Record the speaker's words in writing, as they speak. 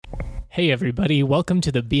Hey everybody, welcome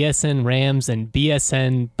to the BSN Rams and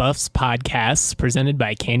BSN Buffs podcasts presented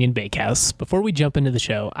by Canyon Bakehouse. Before we jump into the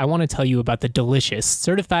show, I want to tell you about the delicious,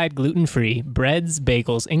 certified gluten-free breads,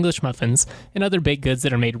 bagels, English muffins, and other baked goods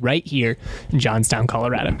that are made right here in Johnstown,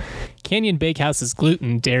 Colorado. Canyon Bakehouse's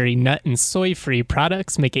gluten, dairy, nut, and soy-free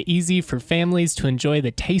products make it easy for families to enjoy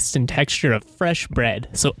the taste and texture of fresh bread,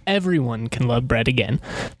 so everyone can love bread again.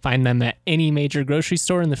 Find them at any major grocery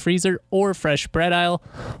store in the freezer or fresh bread aisle,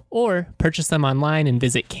 or purchase them online and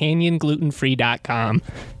visit canyonglutenfree.com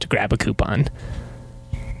to grab a coupon.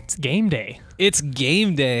 It's game day. It's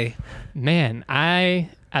game day. Man,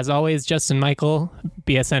 as always, Justin Michael,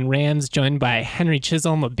 BSN Rams, joined by Henry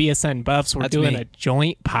Chisholm of BSN Buffs. We're doing a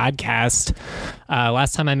joint podcast.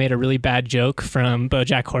 Last time I made a really bad joke from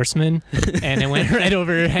BoJack Horseman, and it went right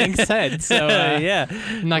over Hank's head. So yeah,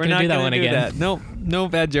 I'm not going to do that one again. No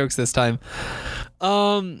bad jokes this time.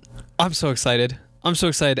 I'm so excited. I'm so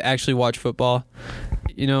excited to actually watch football.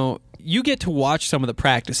 You know, you get to watch some of the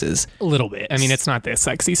practices. A little bit. I mean, it's not the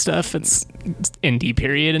sexy stuff. It's indie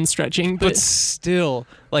period and stretching. But still,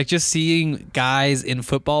 like just seeing guys in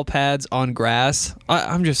football pads on grass,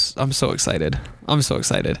 I'm so excited. I'm so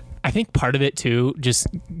excited. I think part of it, too, just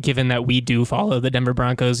given that we do follow the Denver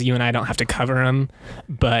Broncos, you and I don't have to cover them,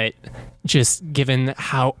 but just given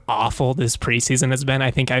how awful this preseason has been,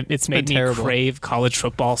 I think it's made me crave college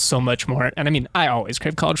football so much more. And I mean, I always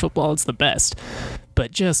crave college football. It's the best.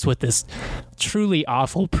 But just with this truly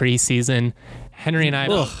awful preseason, Henry and I...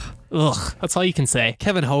 Ugh, that's all you can say.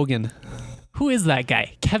 Kevin Hogan. Who is that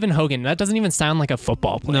guy? Kevin Hogan. That doesn't even sound like a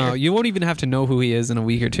football player. No, you won't even have to know who he is in a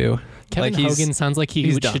week or two. Kevin Hogan sounds like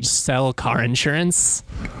he should sell car insurance.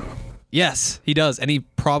 Yes, he does, and he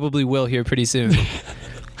probably will here pretty soon.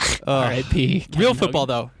 R.I.P. Real football,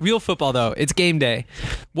 though. It's game day.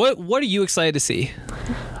 What are you excited to see?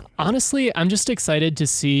 Honestly, I'm just excited to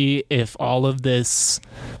see if all of this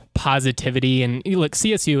positivity, and look,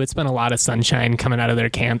 CSU, it's been a lot of sunshine coming out of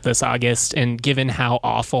their camp this August, and given how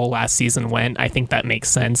awful last season went, I think that makes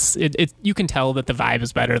sense. You can tell that the vibe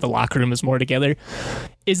is better, the locker room is more together.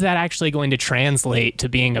 Is that actually going to translate to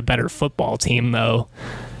being a better football team, though?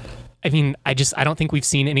 I mean, I don't think we've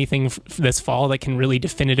seen anything this fall that can really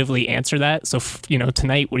definitively answer that. So,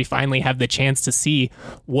 tonight we finally have the chance to see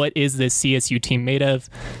what is this CSU team made of.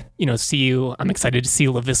 I'm excited to see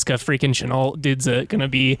Laviska freaking Chenault. Dude's going to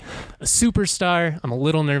be a superstar. I'm a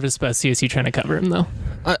little nervous about CSU trying to cover him, though.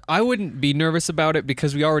 I wouldn't be nervous about it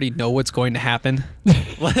because we already know what's going to happen.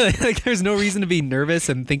 Like, there's no reason to be nervous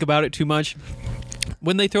and think about it too much.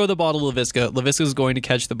 When they throw the ball to Laviska's going to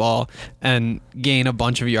catch the ball and gain a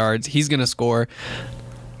bunch of yards. He's going to score.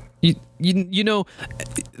 You know,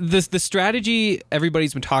 the strategy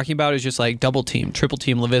everybody's been talking about is just like double team, triple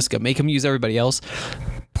team Laviska, make him use everybody else.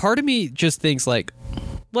 Part of me just thinks like,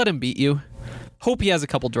 let him beat you. Hope he has a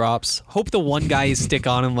couple drops. Hope the one guy you stick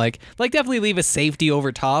on him, like definitely leave a safety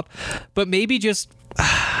over top, but maybe just,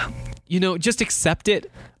 just accept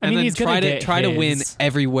it. And then try to win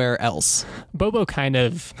everywhere else. Bobo kind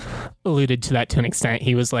of alluded to that to an extent.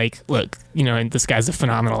 He was like, look, and this guy's a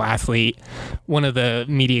phenomenal athlete. One of the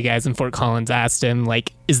media guys in Fort Collins asked him,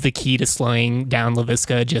 like, is the key to slowing down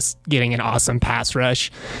Laviska just getting an awesome pass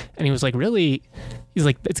rush? And he was like, really? He's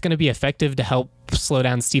like, it's going to be effective to help slow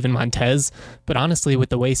down Steven Montez. But honestly, with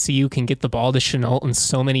the way CU can get the ball to Chenault in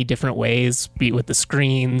so many different ways, be it with the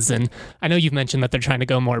screens, and I know you've mentioned that they're trying to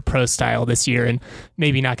go more pro style this year and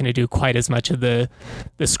maybe not going to do quite as much of the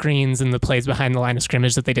screens and the plays behind the line of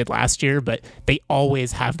scrimmage that they did last year, but they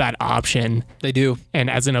always have that option. They do. And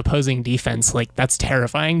as an opposing defense, like, that's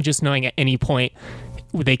terrifying, just knowing at any point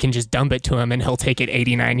they can just dump it to him and he'll take it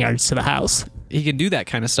 89 yards to the house. He can do that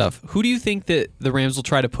kind of stuff. Who do you think that the Rams will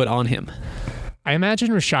try to put on him? I imagine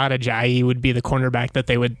Rashad Ajayi would be the cornerback that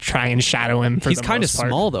they would try and shadow him for the most part. He's kind of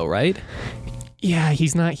small, though, right? Yeah,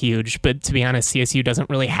 he's not huge, but to be honest, CSU doesn't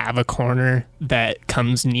really have a corner that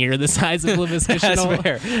comes near the size of Laviska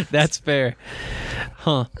Chenault. That's fair.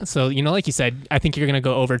 Huh. So, like you said, I think you're going to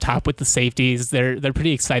go over top with the safeties. They're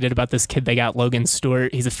pretty excited about this kid they got, Logan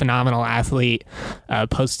Stewart. He's a phenomenal athlete.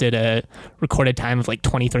 Posted a recorded time of like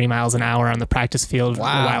 23 miles an hour on the practice field a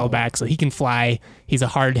while back, so he can fly. He's a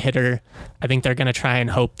hard hitter. I think they're going to try and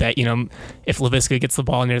hope that, if Laviska gets the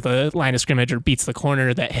ball near the line of scrimmage or beats the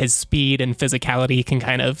corner, that his speed and physicality can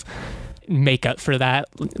kind of make up for that.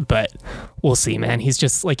 But we'll see, man. He's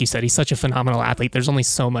just, like you said, he's such a phenomenal athlete. There's only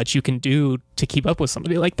so much you can do to keep up with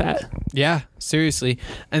somebody like that. Yeah, seriously.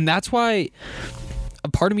 And that's why a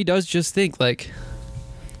part of me does just think, like,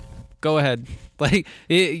 go ahead. Like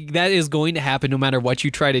that is going to happen no matter what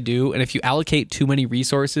you try to do. And if you allocate too many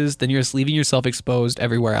resources, then you're just leaving yourself exposed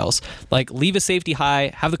everywhere else. Like leave a safety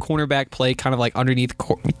high, have the cornerback play kind of like underneath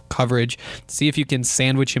coverage, see if you can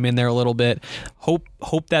sandwich him in there a little bit.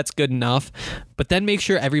 Hope that's good enough. But then make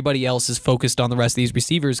sure everybody else is focused on the rest of these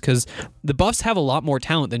receivers, because the Buffs have a lot more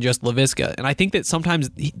talent than just Laviska. And I think that sometimes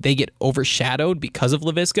they get overshadowed because of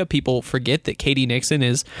Laviska. People forget that KD Nixon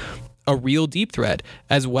is a real deep threat,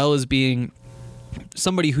 as well as being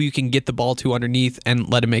somebody who you can get the ball to underneath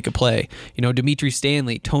and let him make a play. You know, Dimitri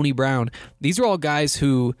Stanley, Tony Brown, these are all guys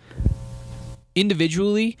who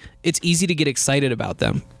individually it's easy to get excited about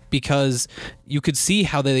them because you could see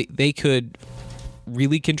how they could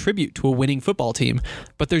really contribute to a winning football team.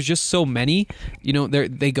 But there's just so many, you know,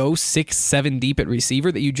 they go 6-7 deep at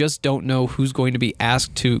receiver that you just don't know who's going to be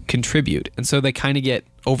asked to contribute. And so they kind of get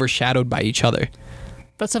overshadowed by each other.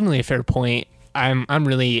 That's definitely a fair point. I'm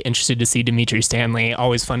really interested to see Dimitri Stanley.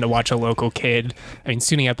 Always fun to watch a local kid. I mean,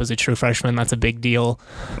 suiting up as a true freshman, that's a big deal.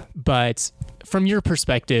 But from your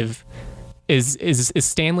perspective, is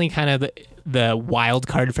Stanley kind of the wild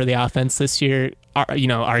card for the offense this year? You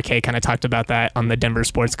know, RK kind of talked about that on the Denver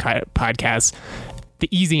Sports podcast. The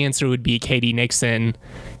easy answer would be KD Nixon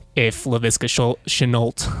if Laviska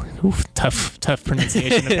Shenault, tough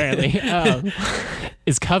pronunciation apparently,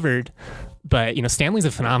 is covered. But, you know, Stanley's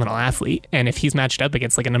a phenomenal athlete. And if he's matched up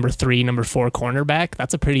against like a number 3, number 4 cornerback,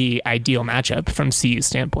 that's a pretty ideal matchup from CU's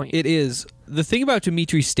standpoint. It is. The thing about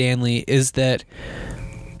Dimitri Stanley is that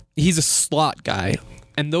he's a slot guy.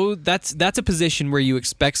 And though that's a position where you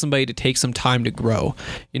expect somebody to take some time to grow.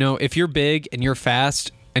 You know, if you're big and you're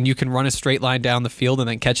fast and you can run a straight line down the field and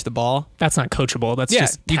then catch the ball. That's not coachable. That's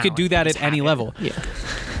just talent. You could do that at any level. Yeah.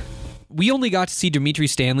 We only got to see Dimitri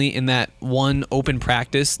Stanley in that one open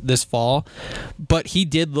practice this fall, but he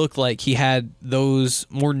did look like he had those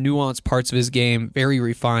more nuanced parts of his game very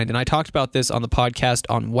refined. And I talked about this on the podcast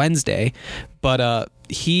on Wednesday, but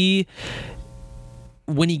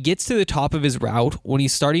when he gets to the top of his route, when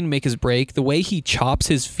he's starting to make his break, the way he chops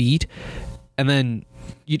his feet and then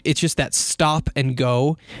it's just that stop and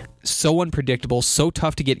go, so unpredictable, so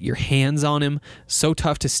tough to get your hands on him, so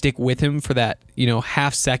tough to stick with him for that, you know,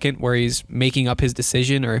 half second where he's making up his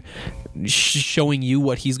decision or showing you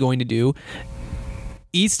what he's going to do.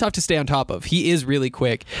 He's tough to stay on top of. He is really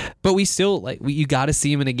quick, but you got to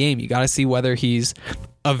see him in a game. You got to see whether he's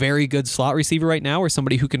a very good slot receiver right now or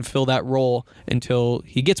somebody who can fill that role until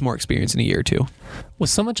he gets more experience in a year or two.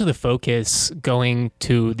 With so much of the focus going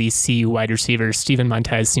to these CU wide receivers, Steven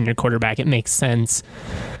Montez, senior quarterback, it makes sense.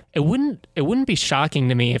 It wouldn't be shocking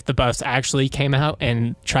to me if the Buffs actually came out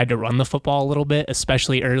and tried to run the football a little bit,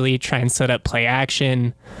 especially early, try and set up play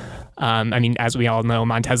action. I mean, as we all know,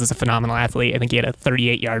 Montez is a phenomenal athlete. I think he had a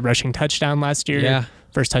 38-yard rushing touchdown last year. Yeah.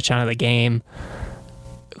 First touchdown of the game.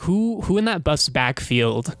 Who in that Buffs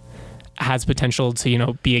backfield has potential to, you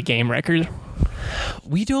know, be a game record?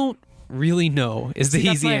 We don't really know is the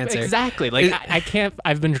easy answer. Exactly. Like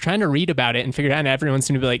I've been trying to read about it and figure out, and everyone's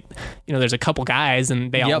going to be like, you know, there's a couple guys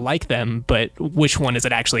and they all like them, but which one is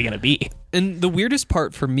it actually going to be? And the weirdest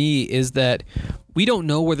part for me is that we don't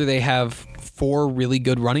know whether they have 4 really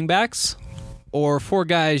good running backs or 4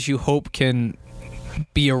 guys you hope can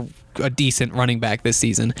be a decent running back this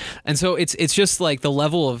season. And so it's just like the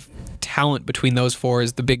level of talent between those 4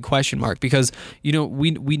 is the big question mark, because, you know,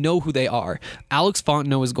 we know who they are. Alex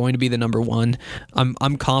Fontenot is going to be the number 1.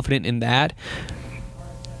 I'm confident in that.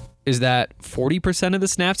 Is that 40% of the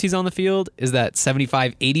snaps he's on the field? Is that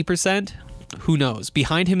 75-80%? Who knows?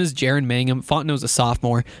 Behind him is Jaren Mangham. Fontenot's a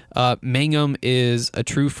sophomore. Mangham is a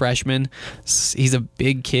true freshman. He's a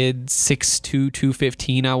big kid, 6'2",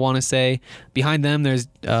 215, I want to say. Behind them, there's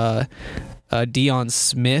Dion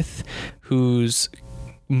Smith, who's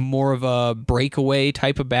more of a breakaway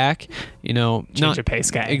type of back. You know, change of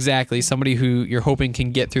pace guy. Exactly. Somebody who you're hoping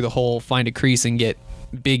can get through the hole, find a crease, and get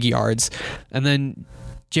big yards. And then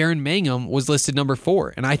Jaren Mangham was listed number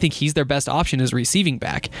 4, and I think he's their best option as receiving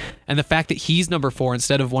back. And the fact that he's number 4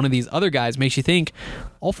 instead of one of these other guys makes you think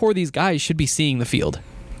all 4 of these guys should be seeing the field.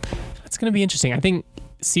 That's going to be interesting. I think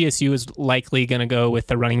CSU is likely going to go with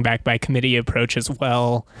the running back by committee approach as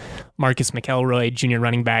well. Marcus McElroy, junior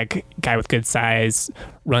running back, guy with good size,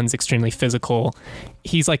 runs extremely physical.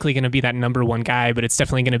 He's likely going to be that number 1 guy, but it's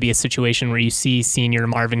definitely going to be a situation where you see senior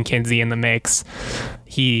Marvin Kinsey in the mix.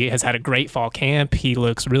 He has had a great fall camp. He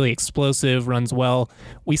looks really explosive, runs well.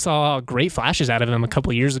 We saw great flashes out of him a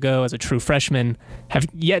couple years ago as a true freshman. Have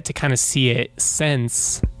yet to kind of see it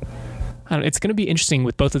since. it's going to be interesting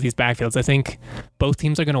with both of these backfields. I think both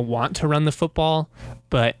teams are going to want to run the football,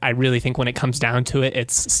 but I really think when it comes down to it,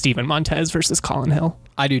 it's Steven Montez versus Colin Hill.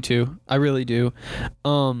 I do too. I really do.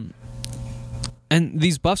 And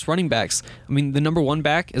these Buffs running backs, I mean, the number 1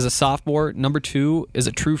 back is a sophomore, number 2 is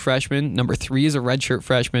a true freshman, number 3 is a redshirt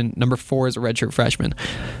freshman, number 4 is a redshirt freshman.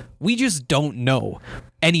 We just don't know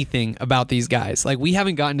anything about these guys. Like, we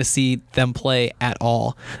haven't gotten to see them play at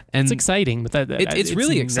all. And it's exciting, but it's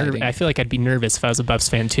really exciting. I feel like I'd be nervous if I was a Buffs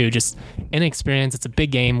fan too. Just inexperience. It's a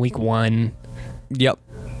big game, week 1. Yep.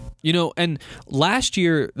 You know, and last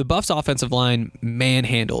year, the Buffs offensive line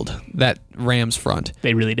manhandled that Rams front.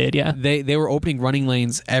 They really did, yeah. They were opening running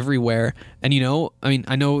lanes everywhere. And, you know, I mean,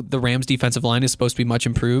 I know the Rams defensive line is supposed to be much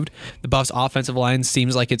improved. The Buffs offensive line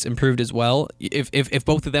seems like it's improved as well. If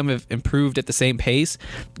both of them have improved at the same pace,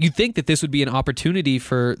 you'd think that this would be an opportunity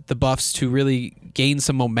for the Buffs to really gain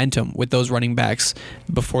some momentum with those running backs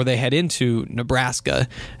before they head into Nebraska.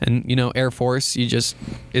 And, you know, Air Force, is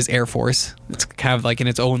Air Force. It's kind of like in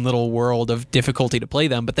its own little world of difficulty to play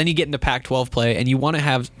them. But then you get into Pac-12 play and you want to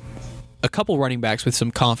have a couple running backs with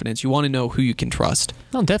some confidence. You want to know who you can trust.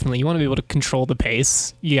 Well, definitely. You want to be able to control the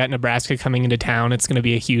pace. You got Nebraska coming into town. It's going to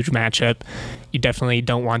be a huge matchup. You definitely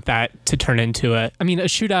don't want that to turn into a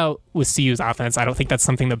shootout with CU's offense. I don't think that's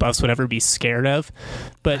something the Buffs would ever be scared of.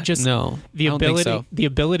 But just the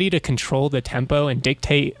ability to control the tempo and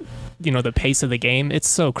dictate, you know, the pace of the game, it's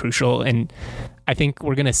so crucial. And I think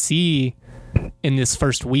we're going to see in this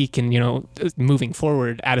first week and, you know, moving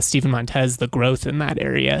forward out of Steven Montez, the growth in that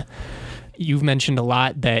area. You've mentioned a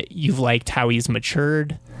lot that you've liked how he's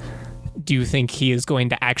matured. Do you think he is going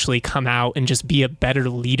to actually come out and just be a better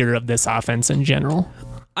leader of this offense in general?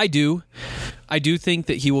 I do. I do think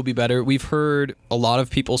that he will be better. We've heard a lot of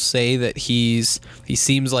people say that he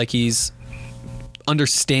seems like he's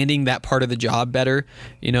understanding that part of the job better.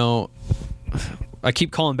 You know, I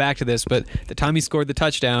keep calling back to this, but the time he scored the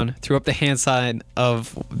touchdown, threw up the hand sign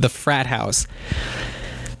of the frat house,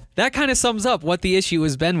 that kind of sums up what the issue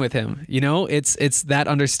has been with him. You know, it's that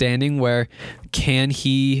understanding where can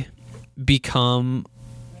he become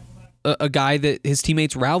a guy that his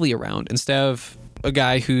teammates rally around instead of a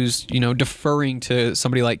guy who's, you know, deferring to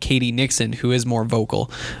somebody like Katie Nixon, who is more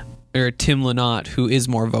vocal, or Tim Lynott, who is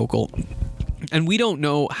more vocal. And we don't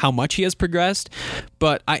know how much he has progressed,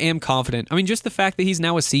 but I am confident. I mean, just the fact that he's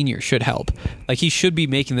now a senior should help. Like, he should be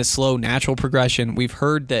making this slow, natural progression. We've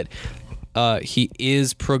heard that he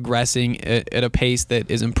is progressing at a pace that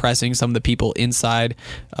is impressing some of the people inside,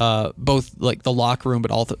 both like the locker room,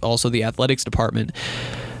 but also the athletics department.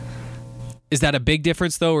 Is that a big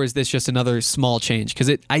difference, though, or is this just another small change? Because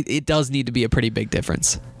it does need to be a pretty big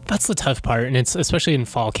difference. That's the tough part, and it's especially in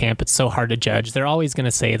fall camp, it's so hard to judge. They're always going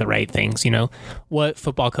to say the right things, you know. What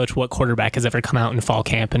football coach, what quarterback has ever come out in fall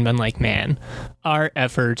camp and been like, man, our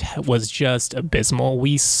effort was just abysmal.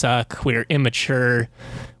 We suck. We're immature.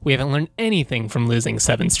 We haven't learned anything from losing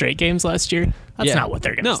 7 straight games last year. That's not what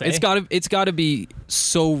they're going to say. No, it's got to be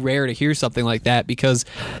so rare to hear something like that, because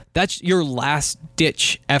that's your last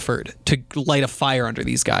ditch effort to light a fire under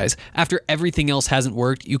these guys. After everything else hasn't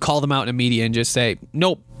worked, you call them out in the media and just say,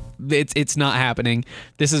 nope, it's not happening.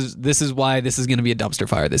 This is why this is going to be a dumpster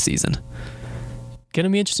fire this season. Going to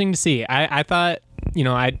be interesting to see. I thought, you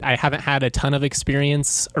know, I haven't had a ton of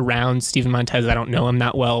experience around Steven Montez. I don't know him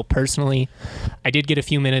that well personally. I did get a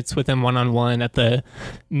few minutes with him one-on-one at the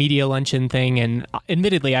media luncheon thing, and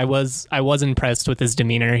admittedly, I was impressed with his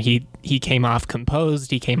demeanor. He came off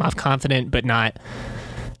composed, he came off confident, but not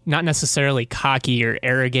necessarily cocky or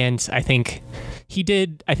arrogant. I think the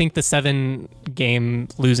 7-game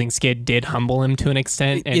losing skid did humble him to an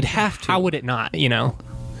extent. It'd have to. How would it not, you know?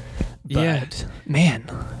 But, man,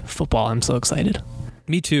 football, I'm so excited.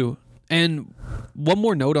 Me too. And one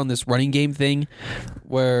more note on this running game thing,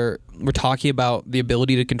 where we're talking about the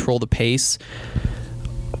ability to control the pace.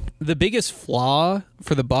 The biggest flaw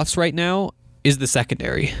for the Buffs right now is the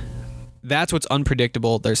secondary. That's what's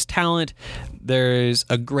unpredictable. There's talent. There's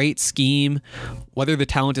a great scheme. Whether the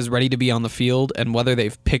talent is ready to be on the field and whether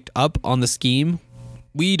they've picked up on the scheme,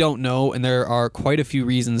 we don't know, and there are quite a few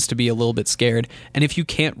reasons to be a little bit scared. And if you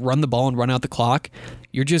can't run the ball and run out the clock,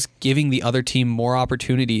 you're just giving the other team more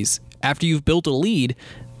opportunities after you've built a lead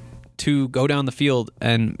to go down the field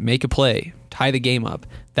and make a play, tie the game up,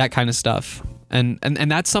 that kind of stuff. And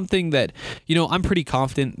that's something that, you know, I'm pretty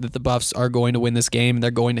confident that the Buffs are going to win this game.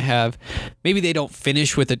 They're going to have, maybe they don't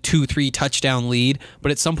finish with a 2-3 touchdown lead,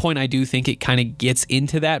 but at some point I do think it kind of gets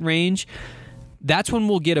into that range. That's when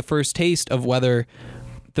we'll get a first taste of whether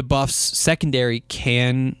the Buffs secondary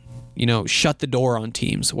can, you know, shut the door on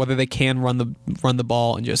teams, whether they can run the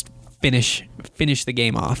ball and just finish the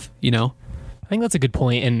game off, you know? think that's a good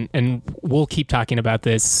point, and we'll keep talking about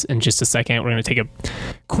this in just a second. We're going to take a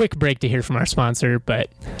quick break to hear from our sponsor, but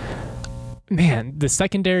man, the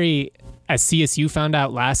secondary, as CSU found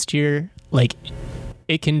out last year, like,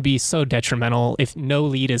 it can be so detrimental if no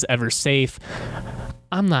lead is ever safe.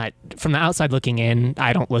 I'm not, from the outside looking in,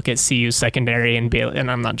 I don't look at CU's secondary and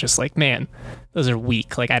I'm not just like, man, those are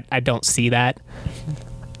weak. Like, I don't see that.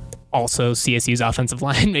 Also, CSU's offensive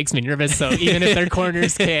line makes me nervous, so even if their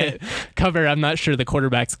corners can't cover, I'm not sure the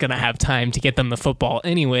quarterback's going to have time to get them the football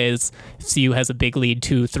anyways. If CU has a big lead,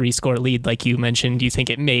 2-3 score lead, like you mentioned, you think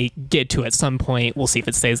it may get to at some point. We'll see if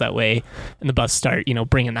it stays that way. And the Buffs start,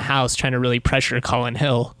 bringing the house, trying to really pressure Colin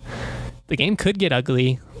Hill. The game could get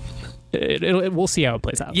ugly. We'll see how it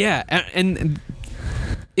plays out. Yeah, and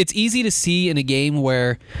it's easy to see in a game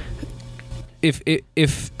where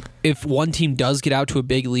if one team does get out to a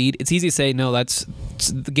big lead, it's easy to say, no,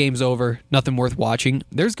 the game's over, nothing worth watching.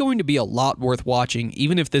 There's going to be a lot worth watching,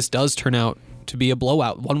 even if this does turn out to be a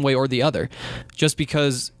blowout one way or the other, just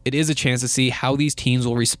because it is a chance to see how these teams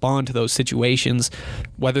will respond to those situations,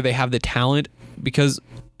 whether they have the talent, because,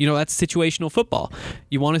 that's situational football.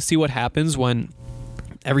 You want to see what happens when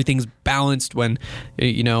everything's balanced, when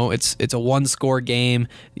it's a one-score game,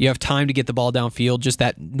 you have time to get the ball downfield, just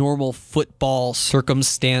that normal football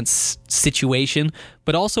circumstance situation.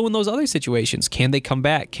 But also in those other situations, can they come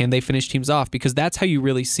back? Can they finish teams off? Because that's how you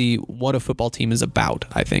really see what a football team is about,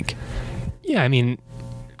 I think. Yeah, I mean,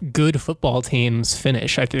 good football teams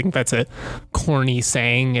finish. I think that's a corny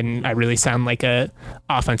saying, and I really sound like a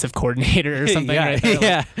offensive coordinator or something. Yeah, right there.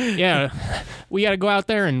 yeah. Yeah, we got to go out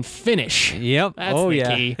there and finish. Yep. That's the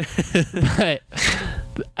key. But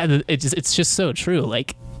it's just so true.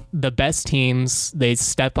 Like, the best teams, they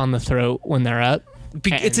step on the throat when they're up.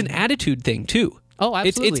 It's an attitude thing too. Oh,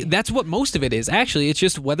 absolutely. That's what most of it is. Actually, it's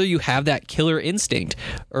just whether you have that killer instinct,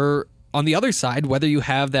 or on the other side, whether you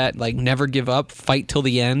have that, like, never give up, fight till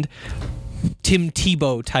the end, Tim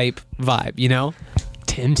Tebow type vibe,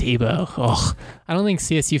 Tim Tebow. Oh, I don't think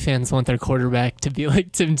CSU fans want their quarterback to be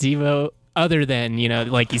like Tim Tebow, other than,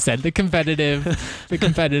 like you said, the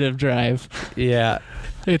competitive drive. Yeah.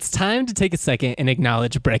 It's time to take a second and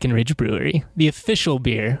acknowledge Breckenridge Brewery, the official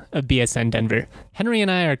beer of BSN Denver. Henry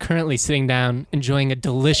and I are currently sitting down enjoying a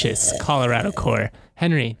delicious Colorado Core.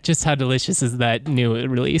 Henry, just how delicious is that new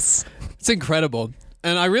release? It's incredible.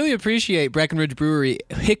 And I really appreciate Breckenridge Brewery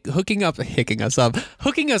hooking us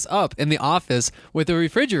up in the office with a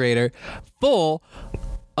refrigerator full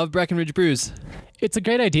of Breckenridge brews. It's a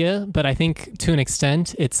great idea, but I think to an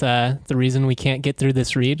extent, it's the reason we can't get through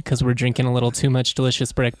this read, because we're drinking a little too much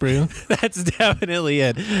delicious Breck Brew. That's definitely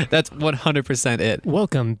it. That's 100% it.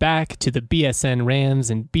 Welcome back to the BSN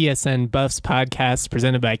Rams and BSN Buffs podcast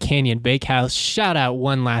presented by Canyon Bakehouse. Shout out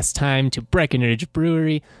one last time to Breckenridge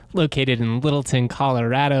Brewery, located in Littleton,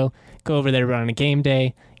 Colorado. Go over there on a game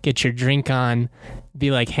day, get your drink on,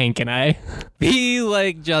 be like Hank and I. Be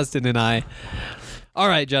like Justin and I. All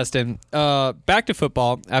right, Justin, back to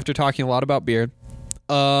football after talking a lot about beer.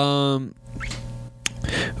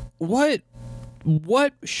 What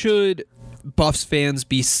should Buffs fans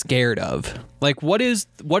be scared of? Like, what is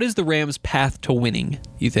the Rams' path to winning,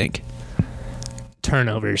 you think?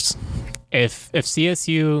 Turnovers. If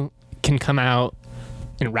CSU can come out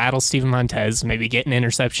and rattle Steven Montez, maybe get an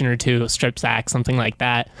interception or two, a strip sack, something like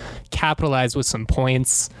that, capitalize with some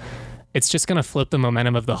points, it's just going to flip the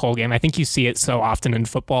momentum of the whole game. I think you see it so often in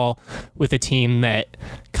football with a team that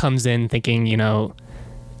comes in thinking,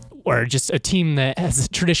 or just a team that has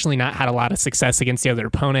traditionally not had a lot of success against the other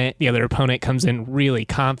opponent. The other opponent comes in really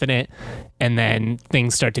confident, and then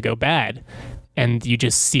things start to go bad, and you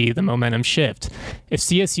just see the momentum shift. If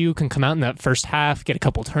CSU can come out in that first half, get a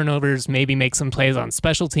couple turnovers, maybe make some plays on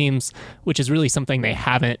special teams, which is really something they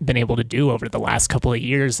haven't been able to do over the last couple of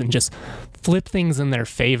years, and just flip things in their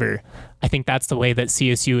favor, I think that's the way that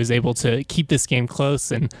CSU is able to keep this game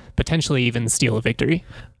close and potentially even steal a victory.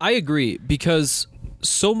 I agree, because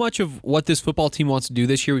so much of what this football team wants to do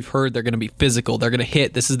this year, we've heard they're going to be physical, they're going to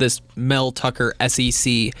hit. This is this Mel Tucker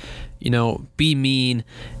SEC, be mean,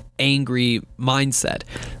 angry mindset.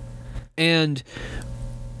 And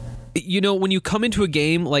when you come into a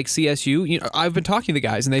game like CSU, I've been talking to the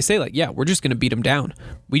guys and they say, like, yeah, we're just going to beat them down.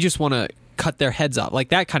 We just want to cut their heads off, like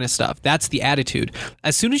that kind of stuff. That's the attitude.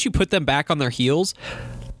 As soon as you put them back on their heels,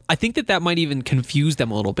 I think that might even confuse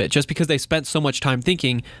them a little bit, just because they spent so much time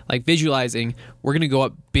thinking, like, visualizing, we're going to go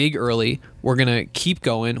up big early, we're going to keep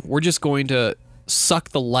going, we're just going to suck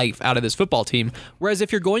the life out of this football team. Whereas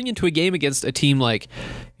if you're going into a game against a team like,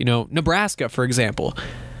 Nebraska, for example,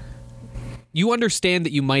 you understand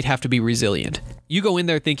that you might have to be resilient. You go in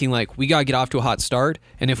there thinking like, we got to get off to a hot start,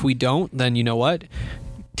 and if we don't, then you know what?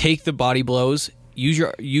 Take the body blows,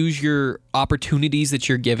 use your opportunities that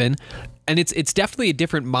you're given, and it's definitely a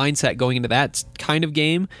different mindset going into that kind of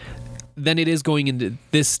game than it is going into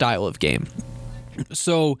this style of game.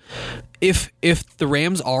 So if the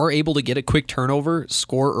Rams are able to get a quick turnover,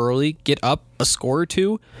 score early, get up a score or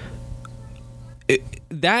two,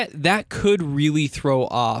 that could really throw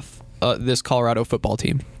off this Colorado football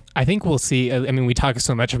team. I think we'll see. I mean, we talk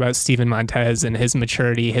so much about Steven Montez and his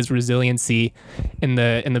maturity, his resiliency in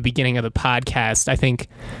the beginning of the podcast. I think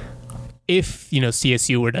if,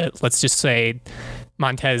 CSU were to, let's just say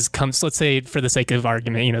Montez comes, let's say for the sake of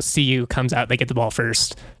argument, CU comes out, they get the ball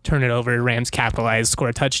first, turn it over, Rams capitalize, score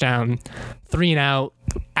a touchdown, 3 and out,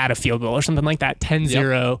 add a field goal or something like that,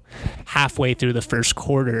 10-0 halfway through the first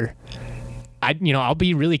quarter. I'll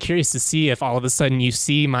be really curious to see if all of a sudden you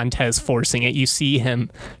see Montez forcing it. You see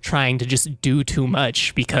him trying to just do too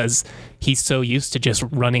much because he's so used to just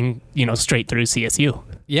running, straight through CSU.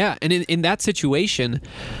 Yeah, and in that situation,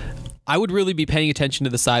 I would really be paying attention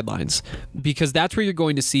to the sidelines, because that's where you're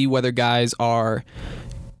going to see whether guys are,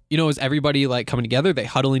 is everybody like coming together? They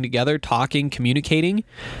huddling together, talking, communicating?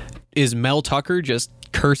 Is Mel Tucker just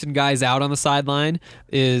cursing guys out on the sideline?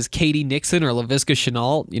 Is Katie Nixon or LaVisca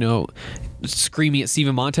Chenault, screaming at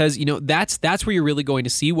Steven Montez? That's where you're really going to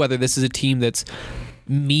see whether this is a team that's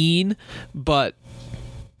mean, but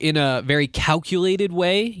in a very calculated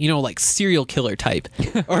way, like serial killer type,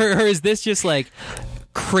 or is this just like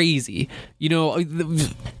crazy?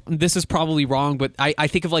 This is probably wrong, but I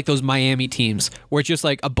think of like those Miami teams where it's just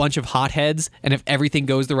like a bunch of hotheads, and if everything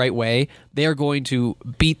goes the right way, they are going to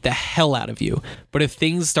beat the hell out of you. But if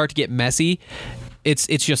things start to get messy, it's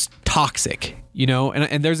just toxic,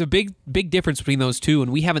 and there's a big difference between those two,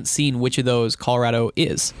 and we haven't seen which of those Colorado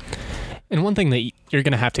is. And one thing that you're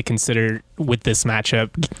going to have to consider with this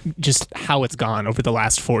matchup, just how it's gone over the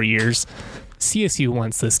last 4 years. CSU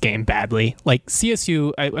wants this game badly. Like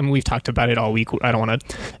CSU, I mean, we've talked about it all week. I don't want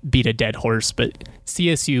to beat a dead horse, but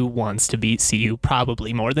CSU wants to beat CU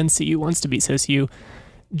probably more than CU wants to beat CSU.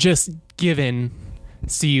 Just given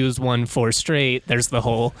CU's won 4 straight, there's the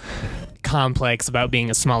whole complex about being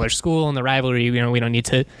a smaller school and the rivalry. We don't need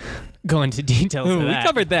to go into details of that. We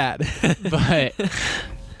covered that. But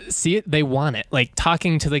see, they want it. Like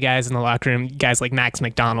talking to the guys in the locker room, guys like Max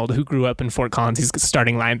McDonald, who grew up in Fort Collins, he's a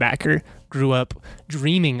starting linebacker, grew up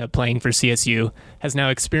dreaming of playing for CSU, has now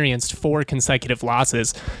experienced 4 consecutive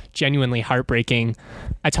losses, genuinely heartbreaking.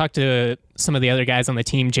 I talked to some of the other guys on the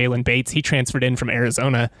team, Jalen Bates, he transferred in from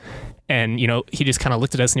Arizona, and he just kind of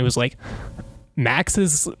looked at us and he was like,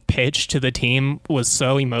 Max's pitch to the team was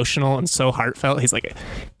so emotional and so heartfelt. He's like,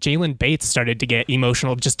 Jalen Bates started to get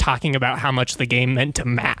emotional just talking about how much the game meant to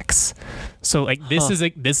Max. So like this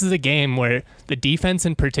is a game where the defense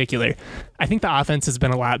in particular, I think the offense has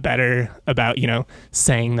been a lot better about,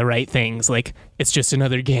 saying the right things. Like, it's just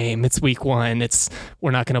another game. It's week 1.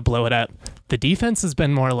 We're not going to blow it up. The defense has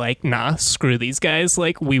been more like, nah, screw these guys.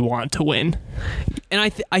 Like, we want to win. And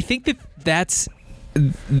I think that's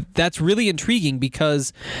really intriguing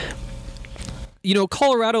because,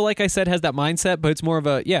 Colorado, like I said, has that mindset, but it's more of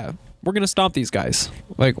a, we're going to stomp these guys.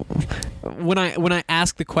 Like when I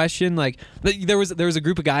ask the question, like there was a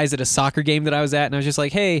group of guys at a soccer game that I was at, and I was just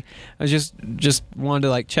like, hey, I was just wanted to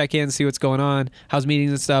like check in, see what's going on, how's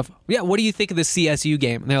meetings and stuff. Yeah, what do you think of the CSU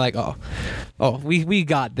game? And they're like, oh, we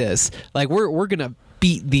got this. Like we're going to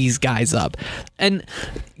beat these guys up. And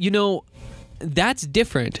that's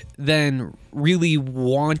different than really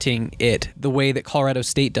wanting it the way that Colorado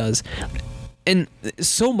State does. And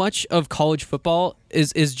so much of college football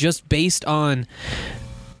is just based on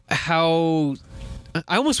how,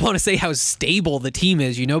 I almost want to say how stable the team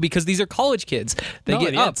is, because these are college kids. They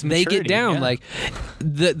get up, they get down. Yeah. Like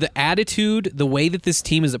the attitude, the way that this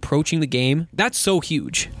team is approaching the game, that's so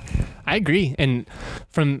huge. I agree. And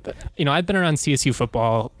from, I've been around CSU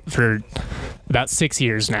football for about 6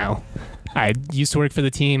 years now. I used to work for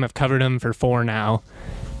the team. I've covered them for 4 now.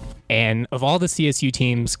 And of all the CSU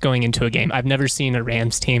teams going into a game, I've never seen a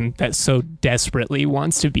Rams team that so desperately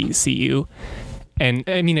wants to beat CU. And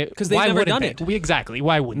I mean, because they've never done it. Exactly.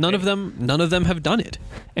 Why wouldn't none of them have done it?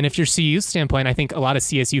 And if you're CU's standpoint, I think a lot of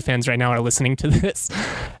CSU fans right now are listening to this,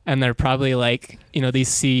 and they're probably like,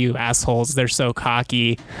 these CU assholes. They're so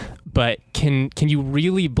cocky. But can you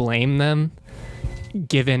really blame them?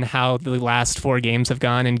 Given how the last 4 games have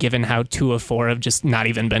gone and given how 2 of 4 have just not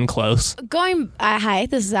even been close. Hi,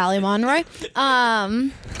 this is Allie Monroy.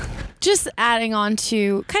 Just adding on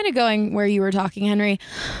to kind of going where you were talking, Henry.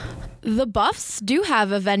 the Buffs do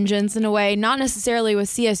have a vengeance in a way, not necessarily with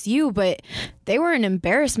CSU, but they were an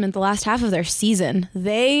embarrassment the last half of their season.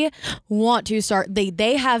 They want to start,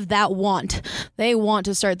 they have that want. They want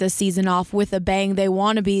to start this season off with a bang. They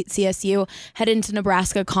want to beat CSU, head into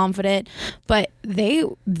Nebraska confident, but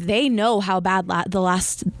they know how bad the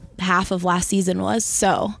last half of last season was.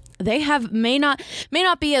 So they may not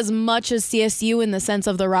be as much as CSU in the sense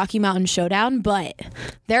of the Rocky Mountain Showdown, but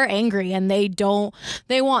they're angry and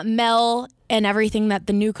they want Mel and everything that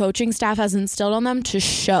the new coaching staff has instilled on them to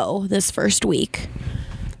show this first week.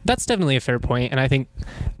 That's definitely a fair point, and I think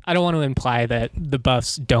I don't want to imply that the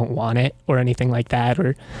Buffs don't want it or anything like that,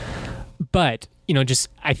 but just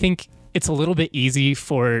I think it's a little bit easy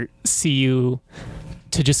for CU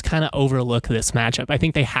to just kind of overlook this matchup. I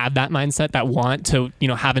think they have that mindset, that want to,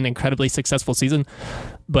 have an incredibly successful season.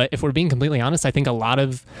 But if we're being completely honest, I think a lot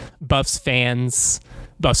of Buffs fans,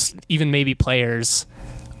 Buffs, even maybe players,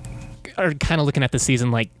 are kind of looking at the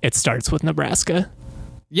season like it starts with Nebraska.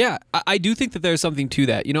 Yeah, I do think that there's something to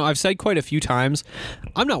that. I've said quite a few times,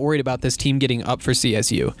 I'm not worried about this team getting up for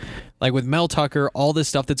CSU. Like with Mel Tucker, all this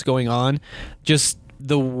stuff that's going on, just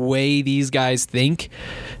the way these guys think,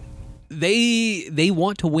 they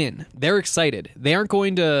want to win. They're excited. They aren't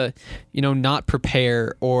going to, not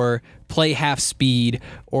prepare or play half speed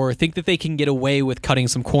or think that they can get away with cutting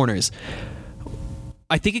some corners.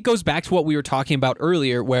 I think it goes back to what we were talking about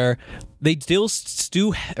earlier, where they They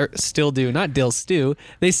still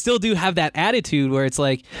do have that attitude where it's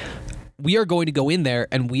like, we are going to go in there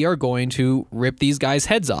and we are going to rip these guys'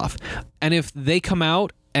 heads off. And if they come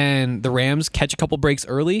out and the Rams catch a couple breaks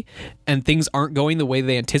early and things aren't going the way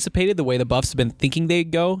they anticipated, the way the Buffs have been thinking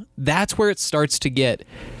they'd go, that's where it starts to get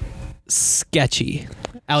sketchy.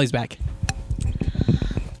 Allie's back.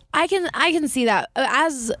 I can see that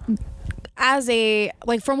as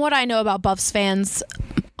from what I know about Buffs fans,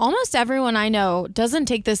 almost everyone I know doesn't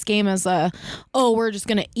take this game as we're just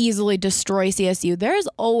going to easily destroy CSU. There's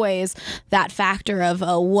always that factor of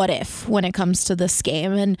a what if when it comes to this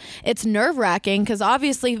game. And it's nerve wracking because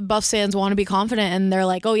obviously Buffs fans want to be confident and they're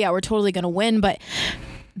like, oh yeah, we're totally going to win. But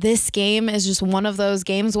this game is just one of those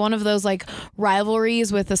games, one of those like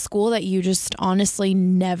rivalries with a school that you just honestly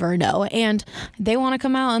never know. And they want to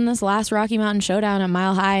come out in this last Rocky Mountain Showdown at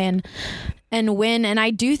Mile High and win. And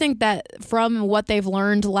I do think that from what they've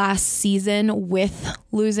learned last season with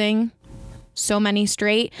losing so many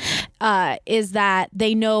straight, is that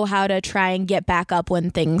they know how to try and get back up when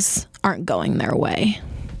things aren't going their way.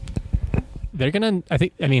 They're going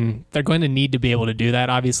to need to be able to do that,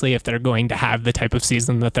 obviously, if they're going to have the type of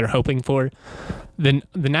season that they're hoping for. The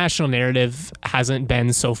national narrative hasn't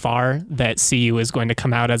been so far that CU is going to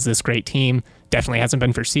come out as this great team. Definitely hasn't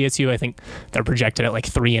been for CSU. I think they're projected at like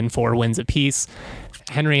 3 and 4 wins apiece.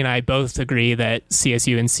 Henry and I both agree that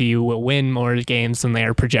CSU and CU will win more games than they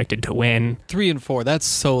are projected to win. 3 and 4, that's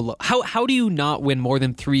so low. How do you not win more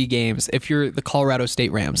than 3 games if you're the Colorado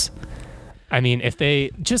State Rams? I mean, if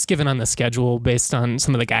they just given on the schedule based on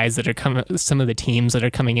some of the guys that are coming, some of the teams that are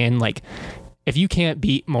coming in, like if you can't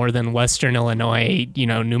beat more than Western Illinois,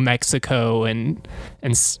 New Mexico and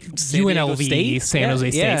UNLV, State? San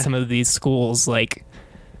Jose State, some of these schools, like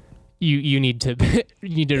you need to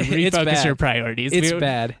refocus your priorities. It's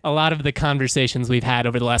bad. A lot of the conversations we've had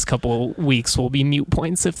over the last couple weeks will be moot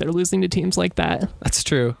points if they're losing to teams like that. That's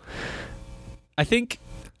true. I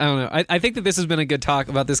don't know. I think that this has been a good talk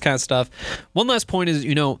about this kind of stuff. One last point is,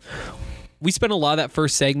 we spent a lot of that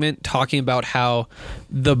first segment talking about how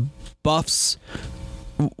the Buffs,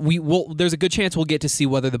 there's a good chance we'll get to see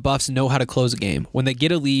whether the Buffs know how to close a game. When they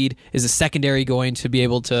get a lead, is the secondary going to be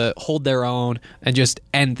able to hold their own and just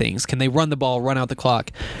end things? Can they run the ball, run out the clock?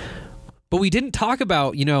 But we didn't talk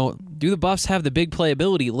about, do the Buffs have the big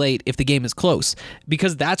playability late if the game is close?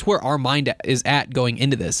 Because that's where our mind is at going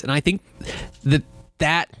into this. And I think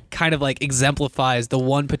that kind of like exemplifies the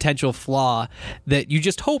one potential flaw that you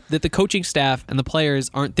just hope that the coaching staff and the players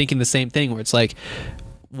aren't thinking the same thing, where it's like,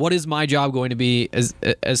 what is my job going to be as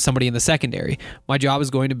somebody in the secondary? My job is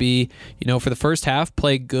going to be, for the first half,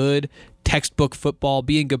 play good textbook football,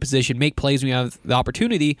 be in good position, make plays when you have the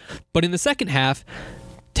opportunity. But in the second half,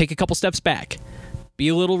 take a couple steps back. Be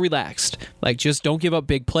a little relaxed. Like, just don't give up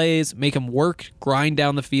big plays. Make them work, grind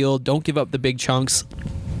down the field. Don't give up the big chunks.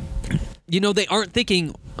 They aren't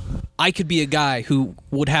thinking, I could be a guy who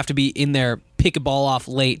would have to be in there, pick a ball off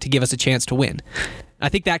late to give us a chance to win. I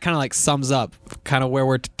think that kind of like sums up kind of where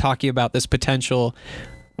we're talking about this potential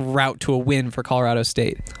route to a win for Colorado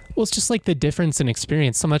State. Well, it's just like the difference in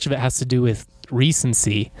experience. So much of it has to do with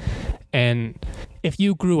recency. And if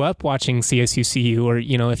you grew up watching CSU, or,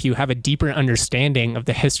 if you have a deeper understanding of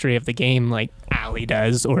the history of the game like Allie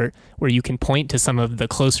does, or where you can point to some of the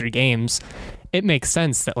closer games, it makes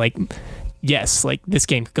sense that, like, yes, like, this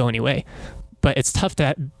game could go any way. But it's tough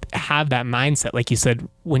to have that mindset, like you said,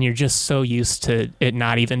 when you're just so used to it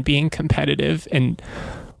not even being competitive. And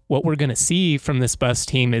what we're going to see from this Buffs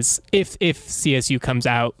team is if CSU comes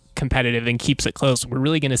out competitive and keeps it close, we're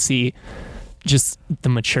really going to see just the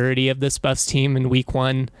maturity of this Buffs team in week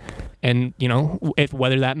 1. And,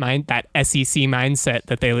 whether that SEC mindset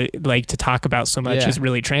that they like to talk about so much is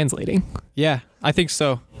really translating. Yeah, I think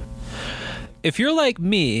so. If you're like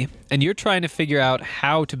me and you're trying to figure out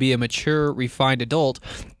how to be a mature, refined adult,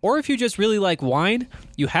 or if you just really like wine,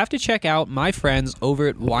 you have to check out my friends over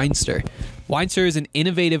at Winester. Winester is an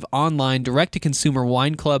innovative online direct-to-consumer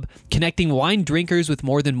wine club connecting wine drinkers with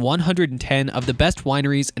more than 110 of the best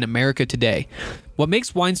wineries in America today. What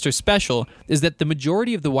makes Winester special is that the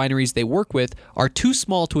majority of the wineries they work with are too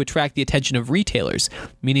small to attract the attention of retailers,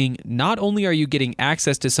 meaning not only are you getting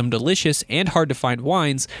access to some delicious and hard-to-find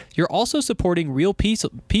wines, you're also supporting real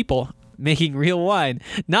people making real wine,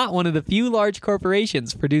 not one of the few large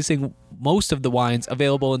corporations producing most of the wines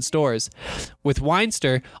available in stores. With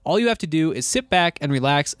Winester, all you have to do is sit back and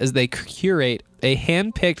relax as they curate a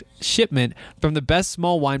hand-picked shipment from the best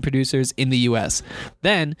small wine producers in the U.S.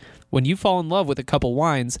 Then, when you fall in love with a couple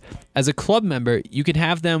wines, as a club member, you can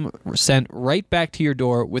have them sent right back to your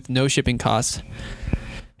door with no shipping costs.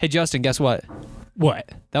 Hey, Justin, guess what?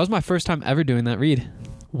 What? That was my first time ever doing that read.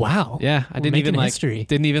 Wow. Yeah, I didn't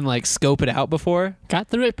even scope it out before. Got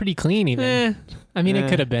through it pretty clean even. It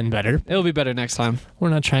could have been better. It'll be better next time.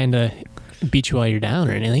 We're not trying to beat you while you're down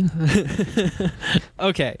or anything.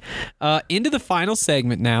 Okay. Into the final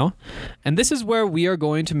segment now. And this is where we are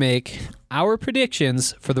going to make our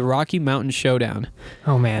predictions for the Rocky Mountain Showdown.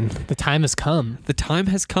 Oh man, the time has come. The time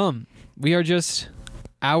has come. We are just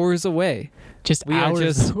hours away. We are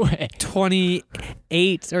just away.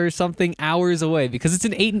 28 or something hours away, because it's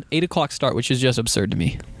an 8 o'clock start, which is just absurd to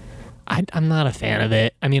me. I'm not a fan of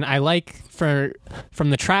it. I mean, I like from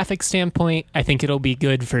the traffic standpoint, I think it'll be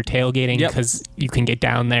good for tailgating because you can get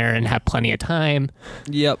down there and have plenty of time.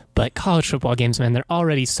 Yep. But college football games, man, they're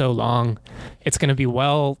already so long. It's going to be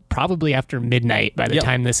probably after midnight by the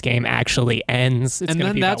time this game actually ends. It's and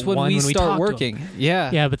then that's when we start working.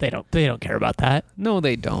 Yeah. Yeah, but they don't care about that. No,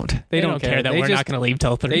 they don't. They don't care that we're not going to leave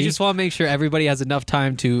till 3. They just want to make sure everybody has enough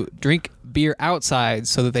time to drink beer outside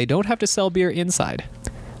so that they don't have to sell beer inside.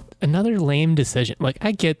 Another lame decision. Like,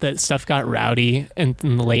 I get that stuff got rowdy in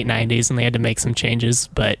the late 90s and they had to make some changes,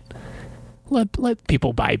 but let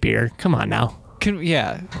people buy beer. Come on now.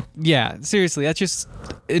 Yeah. Seriously, that's just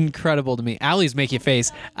incredible to me. Allie's make you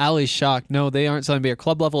face. Allie's shocked. No, they aren't selling beer.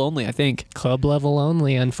 Club level only, I think. Club level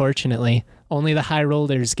only, unfortunately. Only the high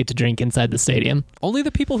rollers get to drink inside the stadium. Only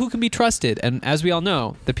the people who can be trusted. And as we all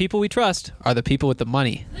know, the people we trust are the people with the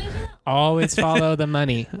money. Always follow the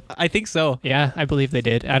money. I think so. Yeah, I believe they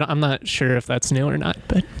did. I'm not sure if that's new or not,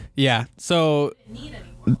 but yeah. So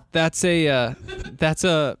that's a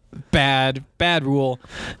bad rule,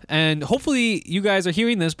 and hopefully you guys are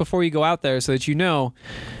hearing this before you go out there so that you know.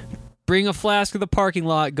 Bring a flask to the parking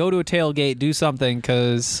lot, go to a tailgate, do something,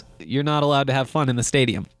 because you're not allowed to have fun in the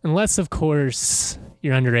stadium. Unless, of course,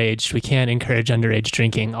 you're underage. We can't encourage underage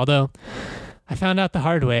drinking. Although, I found out the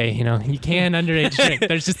hard way, you can underage drink.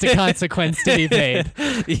 There's just a consequence to be paid.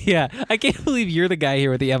 Yeah, I can't believe you're the guy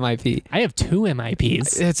here with the MIP. I have 2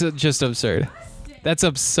 MIPs. It's just absurd. That's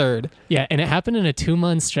absurd. Yeah, and it happened in a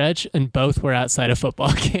 2-month stretch, and both were outside of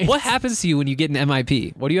football games. What happens to you when you get an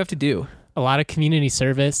MIP? What do you have to do? A lot of community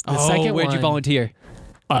service. The second where'd you volunteer?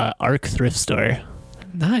 ARC thrift store.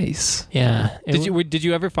 Nice. Yeah. Did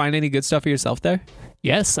you ever find any good stuff for yourself there?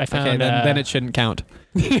 Yes, I found. Okay, then it shouldn't count.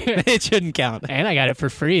 It shouldn't count. And I got it for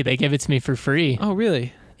free. They gave it to me for free. Oh,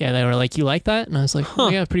 really? Yeah, they were like, "You like that?" And I was like, "Oh,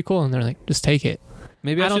 yeah, pretty cool." And they're like, "Just take it."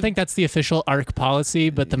 Maybe I don't think that's the official ARC policy,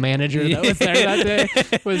 but the manager that was there that day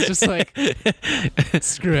was just like,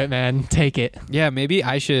 "Screw it, man, take it." Yeah, maybe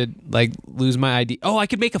I should lose my ID. Oh, I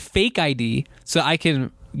could make a fake ID so I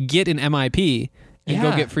can get an MIP and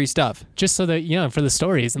go get free stuff. Just so that, for the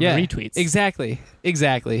stories and the retweets. Exactly.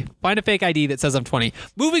 Find a fake ID that says I'm 20.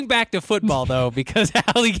 Moving back to football, though, because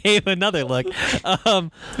Allie gave another look.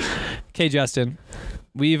 Okay, Justin,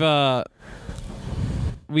 we've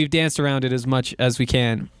danced around it as much as we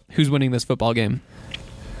can. Who's winning this football game?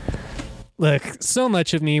 Look, so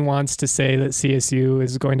much of me wants to say that CSU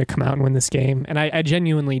is going to come out and win this game, and I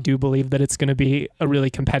genuinely do believe that it's going to be a really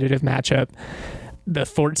competitive matchup. The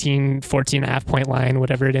 14.5 point line,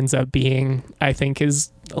 whatever it ends up being, I think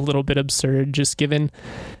is a little bit absurd, just given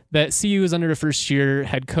that CU is under a first-year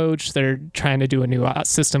head coach. They're trying to do a new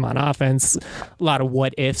system on offense. A lot of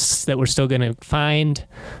what-ifs that we're still going to find.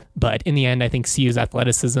 But in the end, I think CU's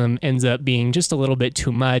athleticism ends up being just a little bit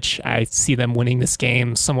too much. I see them winning this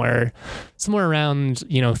game somewhere around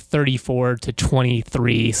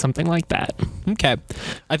 34-23, something like that. Okay,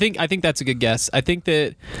 I think that's a good guess. I think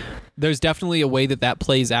that there's definitely a way that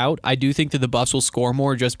plays out. I do think that the Buffs will score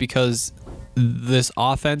more just because this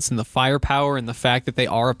offense and the firepower and the fact that they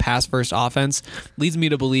are a pass-first offense leads me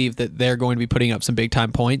to believe that they're going to be putting up some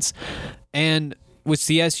big-time points. And with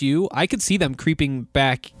CSU, I could see them creeping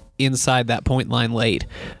back inside that point line late.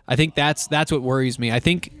 I think that's what worries me. I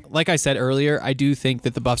think, like I said earlier, I do think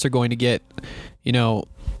that the Buffs are going to get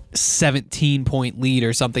 17-point lead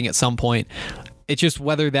or something at some point. It's just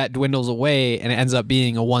whether that dwindles away and it ends up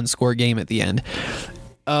being a one-score game at the end.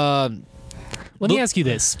 Let me ask you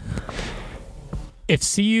this. If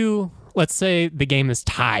CU, let's say the game is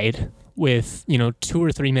tied with 2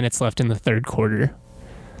 or 3 minutes left in the third quarter,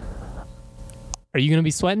 are you going to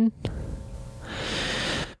be sweating?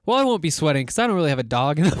 Well, I won't be sweating because I don't really have a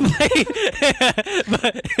dog in the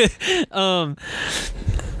fight.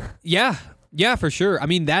 Yeah, for sure. I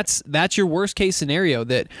mean, that's your worst case scenario.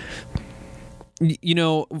 That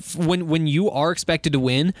when you are expected to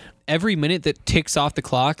win, every minute that ticks off the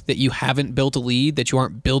clock that you haven't built a lead, that you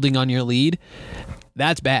aren't building on your lead,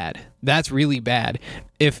 that's bad. That's really bad.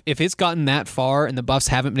 If it's gotten that far and the Buffs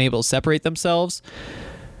haven't been able to separate themselves,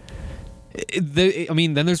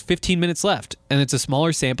 then there's 15 minutes left, and it's a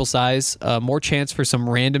smaller sample size, more chance for some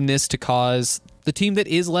randomness to cause the team that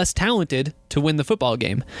is less talented to win the football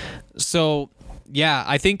game. So, yeah,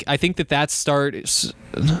 I think that start.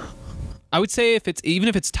 I would say if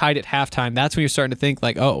it's tied at halftime, that's when you're starting to think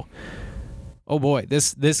like, oh boy,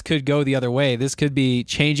 this could go the other way. This could be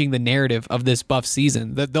changing the narrative of this Buff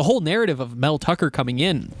season. The whole narrative of Mel Tucker coming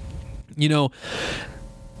in.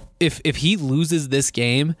 If he loses this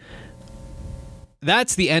game,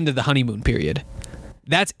 that's the end of the honeymoon period.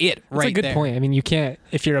 That's it right there. That's a good point. I mean, you can't,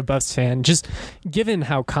 if you're a Buffs fan, just given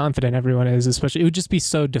how confident everyone is, especially, it would just be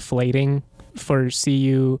so deflating for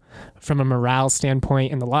CU from a morale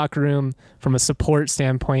standpoint in the locker room, from a support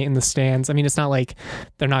standpoint in the stands. I mean, it's not like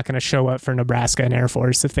they're not going to show up for Nebraska and Air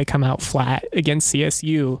Force if they come out flat against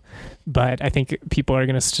CSU. But I think people are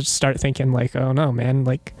going to start thinking like, oh no, man,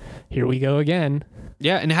 like here we go again.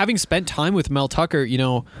 Yeah, and having spent time with Mel Tucker,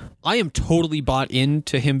 I am totally bought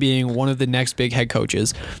into him being one of the next big head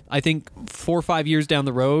coaches. I think 4 or 5 years down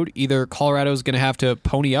the road, either Colorado's going to have to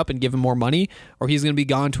pony up and give him more money, or he's going to be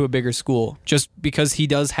gone to a bigger school, just because he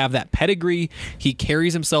does have that pedigree. He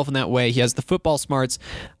carries himself in that way. He has the football smarts.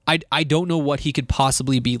 I don't know what he could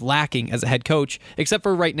possibly be lacking as a head coach, except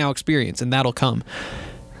for right now experience, and that'll come.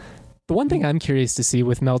 The one thing I'm curious to see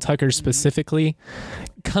with Mel Tucker specifically,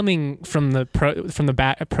 coming from the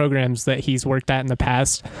programs that he's worked at in the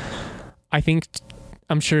past,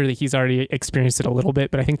 I'm sure that he's already experienced it a little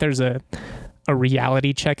bit, but I think there's a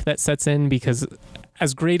reality check that sets in, because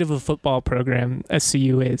as great of a football program as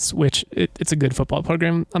CU is, which it's a good football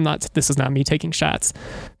program, this is not me taking shots,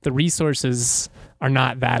 the resources are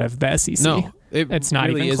not that of the SEC. No, it's not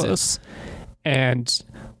really even close. And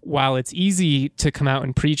while it's easy to come out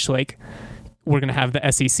and preach like we're going to have the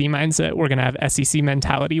SEC mindset, we're going to have SEC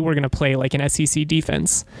mentality, we're going to play like an SEC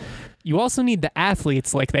defense, you also need the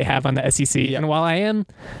athletes like they have on the SEC. Yeah. And while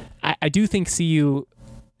I do think CU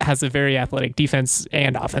has a very athletic defense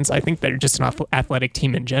and offense, I think they're just an athletic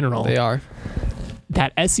team in general. They are.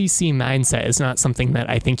 That SEC mindset is not something that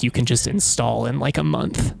I think you can just install in like a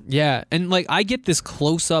month. Yeah, and like I get this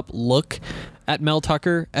close-up look at Mel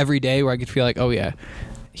Tucker every day where I could feel like, oh yeah,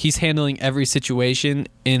 he's handling every situation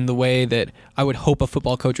in the way that I would hope a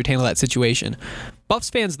football coach would handle that situation. Buffs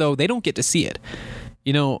fans, though, they don't get to see it.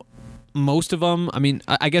 Most of them, I mean,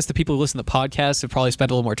 I guess the people who listen to the podcast have probably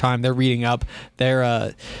spent a little more time. They're reading up.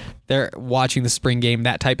 They're watching the spring game,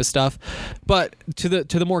 that type of stuff. But to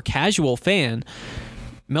the more casual fan,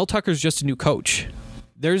 Mel Tucker's just a new coach.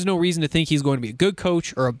 There's no reason to think he's going to be a good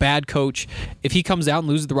coach or a bad coach. If he comes out and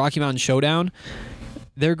loses the Rocky Mountain Showdown,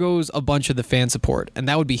 there goes a bunch of the fan support, and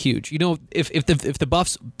that would be huge. If the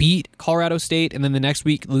Buffs beat Colorado State and then the next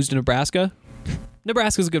week lose to Nebraska,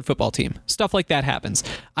 Nebraska's a good football team. Stuff like that happens.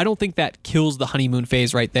 I don't think that kills the honeymoon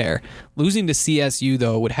phase right there. Losing to CSU,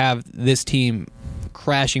 though, would have this team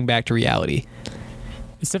crashing back to reality.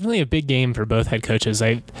 It's definitely a big game for both head coaches.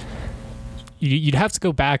 You'd have to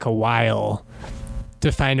go back a while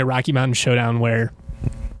to find a Rocky Mountain Showdown where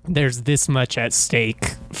there's this much at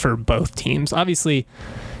stake for both teams. Obviously,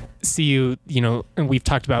 CU, and we've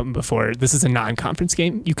talked about before, this is a non-conference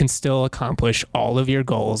game. You can still accomplish all of your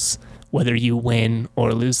goals whether you win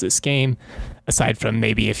or lose this game, aside from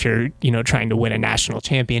maybe if you're, trying to win a national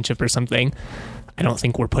championship or something. I don't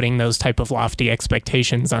think we're putting those type of lofty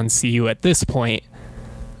expectations on CU at this point.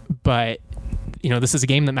 But, this is a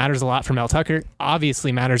game that matters a lot for Mel Tucker.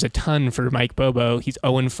 Obviously matters a ton for Mike Bobo. He's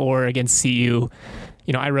 0-4 against CU.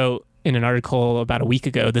 I wrote in an article about a week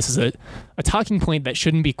ago, this is a talking point that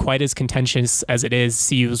shouldn't be quite as contentious as it is.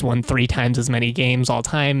 CU's won 3 times as many games all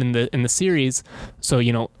time in the series.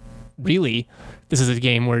 So, really, this is a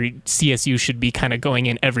game where CSU should be kind of going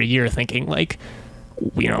in every year thinking like,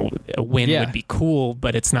 a win would be cool,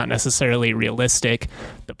 but it's not necessarily realistic.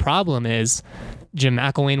 The problem is Jim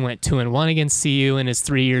McElwain went 2-1 against CU in his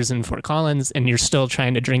 3 years in Fort Collins, and you're still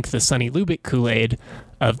trying to drink the Sonny Lubick Kool-Aid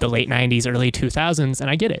of the late 90s, early 2000s, and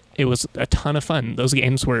I get it. It was a ton of fun. Those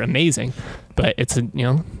games were amazing, but it's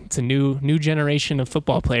a new generation of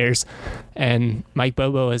football players, and Mike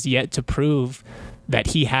Bobo has yet to prove that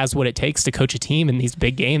he has what it takes to coach a team in these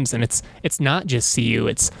big games. And it's not just CU,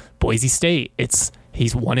 it's Boise State.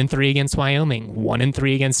 He's 1-3 against Wyoming,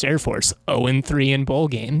 1-3 against Air Force, 0-3 in bowl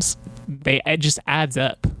games. It just adds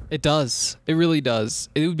up. It does. It really does.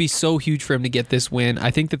 It would be so huge for him to get this win. I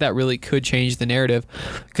think that really could change the narrative,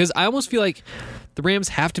 because I almost feel like the Rams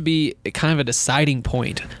have to be kind of a deciding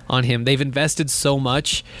point on him. They've invested so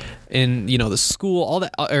much in the school, all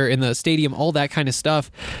that, or in the stadium, all that kind of stuff.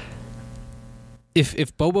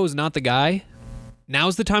 If Bobo's not the guy,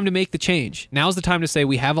 now's the time to make the change. Now's the time to say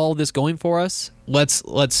we have all of this going for us.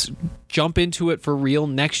 Let's jump into it for real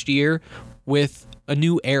next year with a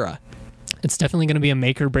new era. It's definitely going to be a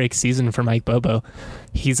make or break season for Mike Bobo.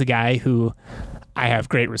 He's a guy who I have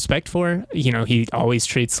great respect for. He always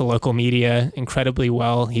treats the local media incredibly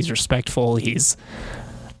well. He's respectful.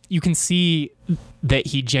 You can see that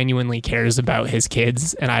he genuinely cares about his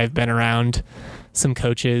kids, and I've been around some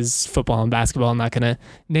coaches, football and basketball, I'm not going to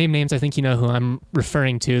name names, I think you know who I'm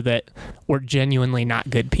referring to, that were genuinely not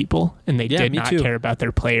good people, and they did not care about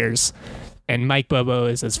their players. And Mike Bobo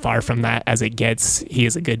is as far from that as it gets. He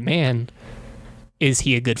is a good man. Is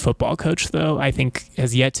he a good football coach, though? I think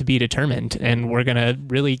has yet to be determined, and we're going to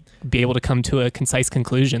really be able to come to a concise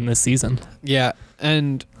conclusion this season. Yeah,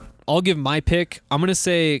 and I'll give my pick. I'm going to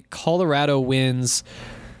say Colorado wins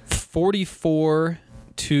 44-27.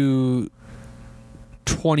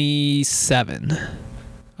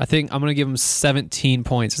 I think I'm going to give them 17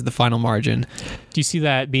 points as the final margin. Do you see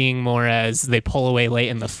that being more as they pull away late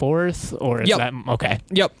in the fourth, or is that okay?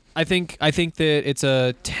 Yep. I think that it's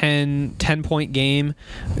a 10-point game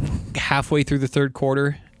halfway through the third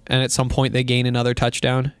quarter, and at some point they gain another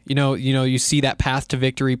touchdown. You see that path to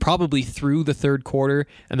victory probably through the third quarter,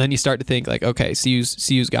 and then you start to think like, okay,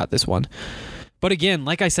 CU's got this one. But again,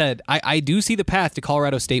 like I said, I do see the path to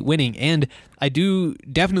Colorado State winning, and I do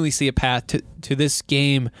definitely see a path to this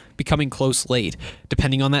game becoming close late,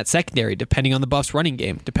 depending on that secondary, depending on the Buffs running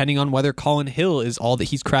game, depending on whether Colin Hill is all that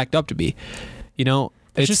he's cracked up to be.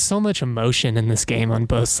 There's just so much emotion in this game on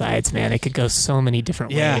both sides, man. It could go so many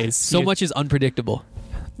different ways. So much is unpredictable.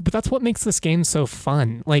 But that's what makes this game so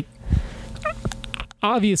fun. Like,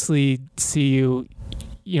 obviously, CU...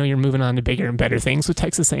 you're moving on to bigger and better things with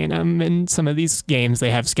Texas A&M, and some of these games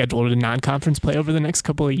they have scheduled in non-conference play over the next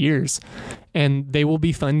couple of years, and they will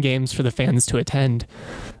be fun games for the fans to attend.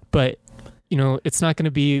 But it's not going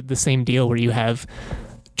to be the same deal where you have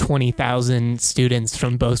 20,000 students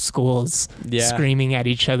from both schools screaming at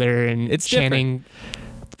each other and it's chanting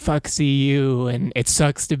 "fuck CU" and "it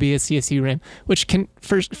sucks to be a CSU Ram," which can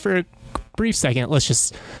for a brief second, let's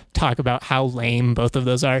just talk about how lame both of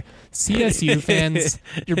those are. CSU fans,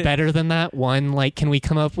 you're better than that. One, can we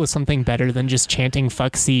come up with something better than just chanting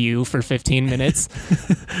 "fuck CU" for 15 minutes?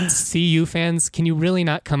 CU fans, can you really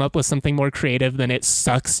not come up with something more creative than "it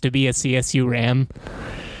sucks to be a CSU Ram"?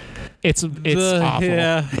 It's awful.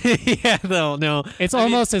 Yeah, no. It's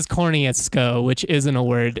almost as corny as "SCO," which isn't a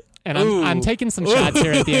word. And I'm taking some shots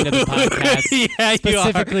here at the end of the podcast. Yeah,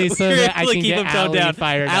 specifically so We're that I really can keep get them toned Allie down.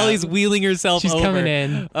 fired up. Allie's wheeling herself She's over. coming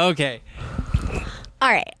in. Okay. All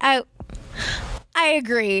right. I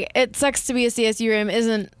agree. It sucks to be a CSU Ram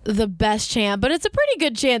isn't the best chant, but it's a pretty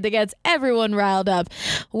good chant that gets everyone riled up.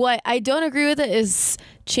 What I don't agree with it is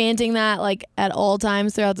chanting that at all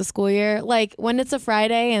times throughout the school year. When it's a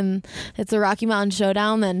Friday and it's a Rocky Mountain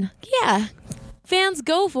Showdown, then yeah, fans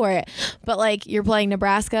go for it. But you're playing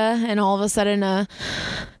Nebraska and all of a sudden a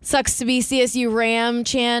 "sucks to be CSU Ram"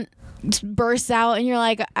 chant bursts out and you're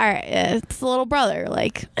like, all right, it's the little brother.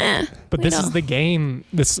 But this is the game.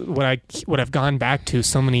 This what I've gone back to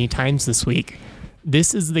so many times this week.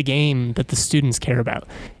 This is the game that the students care about.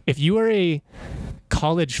 If you are a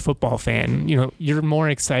college football fan, you're more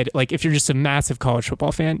excited. Like if you're just a massive college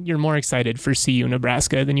football fan, you're more excited for CU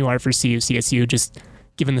Nebraska than you are for CU CSU, just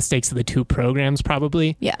given the stakes of the two programs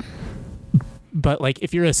probably. Yeah. But like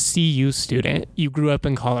if you're a CU student, you grew up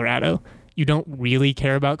in Colorado, you don't really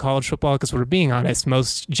care about college football because we're being honest,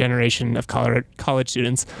 most generation of college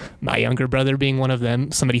students, my younger brother being one of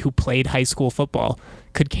them, somebody who played high school football,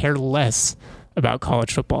 could care less about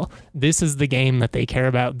college football. This is the game that they care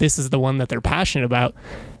about. This is the one that they're passionate about.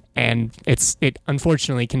 And it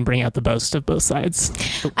unfortunately can bring out the best of both sides.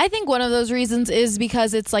 I think one of those reasons is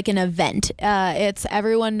because it's like an event. It's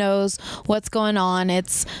everyone knows what's going on.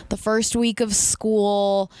 It's the first week of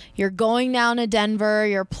school. You're going down to Denver.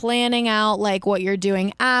 You're planning out like what you're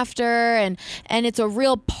doing after, and it's a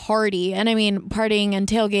real party. And I mean, partying and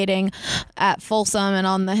tailgating at Folsom and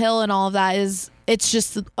on the Hill and all of that it's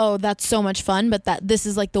just, oh, that's so much fun, but that this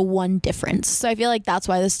is like the one difference. So I feel like that's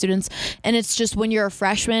why the students, and it's just when you're a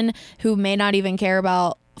freshman who may not even care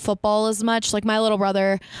about football as much. Like my little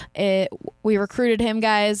brother, we recruited him,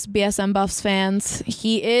 guys, BSM Buffs fans.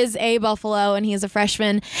 He is a Buffalo and he's a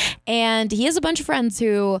freshman, and he has a bunch of friends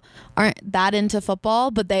who aren't that into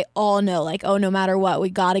football, but they all know like, oh, no matter what, we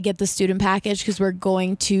got to get the student package because we're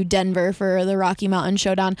going to Denver for the Rocky Mountain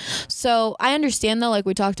Showdown. So I understand though, like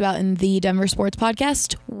we talked about in the Denver Sports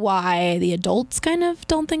Podcast, why the adults kind of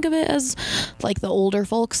don't think of it as like the older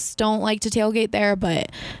folks don't like to tailgate there, but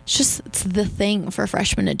it's the thing for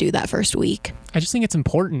freshmen to do that first week. I just think it's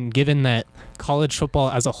important given that college football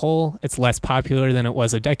as a whole, it's less popular than it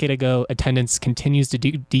was a decade ago. Attendance continues to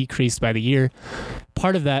decrease by the year.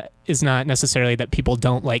 Part of that is not necessarily that people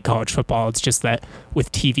don't like college football. It's just that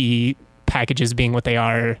with TV packages being what they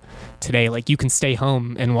are today, like you can stay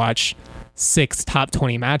home and watch 6 top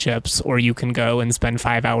 20 matchups, or you can go and spend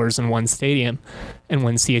 5 hours in one stadium. And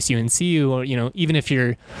when CSU and CU, or even if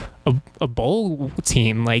you're a bowl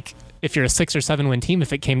team, like if you're a 6 or 7 win team,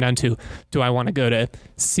 if it came down to, do I want to go to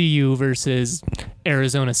CU versus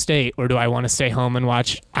Arizona State, or do I want to stay home and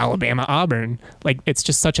watch Alabama Auburn? Like it's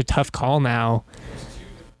just such a tough call now.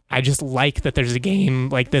 I just like that there's a game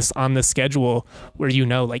like this on the schedule where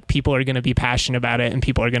like people are going to be passionate about it and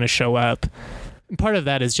people are going to show up. And part of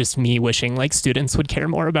that is just me wishing like students would care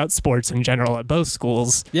more about sports in general at both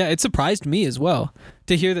schools. Yeah, it surprised me as well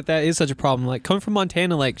to hear that is such a problem. Like coming from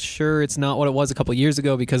Montana, like sure, it's not what it was a couple of years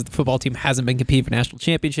ago because the football team hasn't been competing for national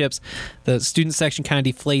championships. The student section kind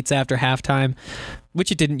of deflates after halftime,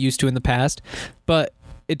 which it didn't used to in the past. But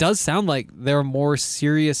it does sound like there are more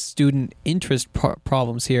serious student interest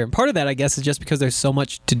problems here. And part of that, I guess, is just because there's so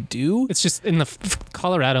much to do. It's just in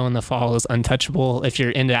Colorado in the fall is untouchable. If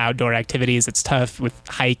you're into outdoor activities, it's tough with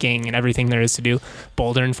hiking and everything there is to do.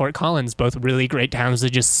 Boulder and Fort Collins, both really great towns to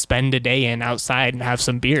just spend a day in outside and have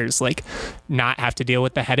some beers, like not have to deal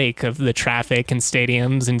with the headache of the traffic and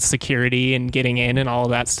stadiums and security and getting in and all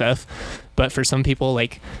of that stuff. But for some people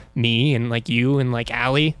like me and like you and like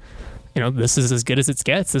Allie, this is as good as it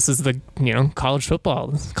gets. This is the, college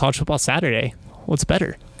football Saturday. What's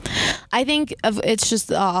better? I think it's just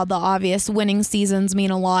the obvious winning seasons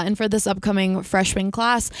mean a lot. And for this upcoming freshman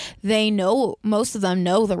class, most of them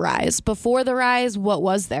know the Rise. Before the Rise, what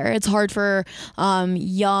was there? It's hard for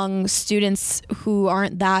young students who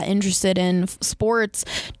aren't that interested in sports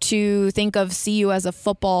to think of CU as a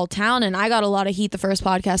football town. And I got a lot of heat the first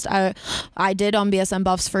podcast I did on BSM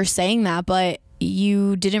Buffs for saying that, but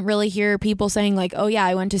you didn't really hear people saying like, oh yeah,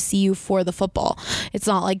 I went to CU for the football. It's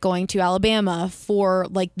not like going to Alabama for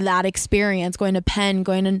like that experience, going to Penn,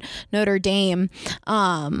 going to Notre Dame.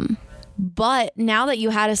 But now that you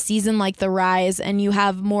had a season like the Rise and you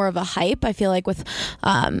have more of a hype, I feel like with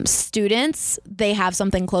students, they have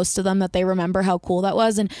something close to them that they remember how cool that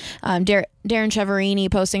was. And Darren Cheverini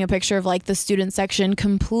posting a picture of like the student section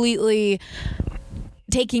completely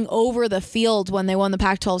taking over the field when they won the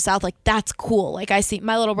Pac-12 South, like that's cool. Like I see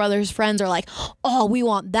my little brother's friends are like, oh, we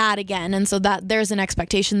want that again. And so that there's an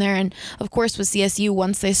expectation there. And of course with CSU,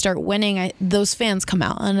 once they start winning, those fans come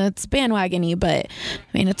out and it's bandwagon-y, but I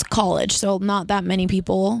mean, it's college. So not that many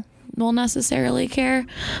people will necessarily care.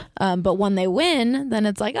 But when they win, then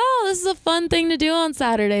it's like, oh, this is a fun thing to do on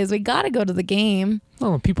Saturdays. We got to go to the game.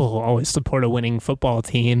 Well, people will always support a winning football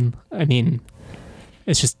team. I mean,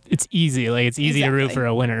 it's easy. Like it's easy to root for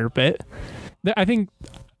a winner, but I think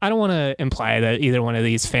I don't want to imply that either one of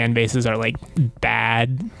these fan bases are like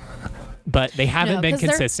bad, but they haven't been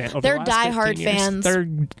consistent over the last 15 years. They're diehard fans. They're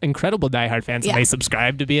incredible diehard fans, and they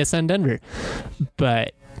subscribe to BSN Denver.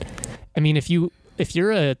 But I mean, if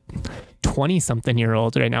you're a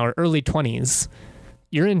 20-something-year-old right now or early 20s,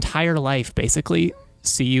 your entire life basically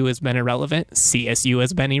CU has been irrelevant, CSU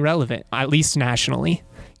has been irrelevant, at least nationally.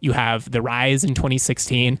 You have the Rise in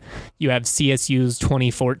 2016. You have CSU's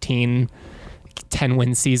 2014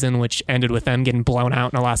 10-win season, which ended with them getting blown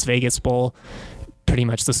out in a Las Vegas Bowl. Pretty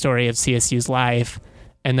much the story of CSU's life.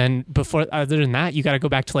 And then other than that, you got to go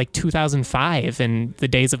back to like 2005 and the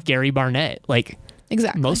days of Gary Barnett. Like,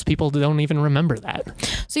 exactly. Most people don't even remember that.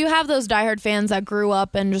 So you have those diehard fans that grew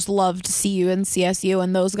up and just loved CU and CSU,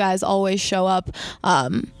 and those guys always show up.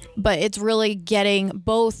 But it's really getting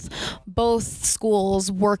both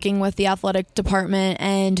schools working with the athletic department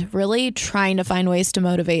and really trying to find ways to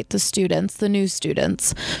motivate the students, the new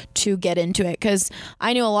students, to get into it. Because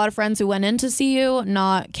I knew a lot of friends who went into CU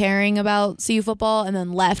not caring about CU football and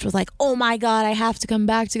then left with like, oh my God, I have to come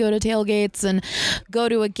back to go to tailgates and go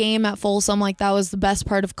to a game at Folsom. Like, that was the best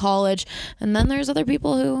part of college. And then there's other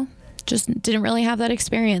people who just didn't really have that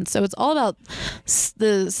experience. So it's all about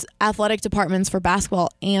the athletic departments for basketball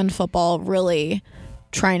and football really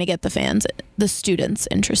trying to get the fans, the students,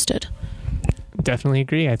 interested. Definitely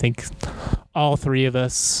agree. I think all three of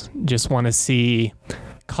us just want to see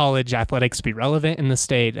college athletics be relevant in the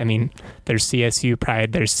state. I mean, there's CSU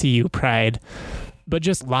pride, there's CU pride, but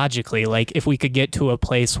just logically, like if we could get to a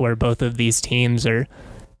place where both of these teams are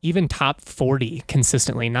even top 40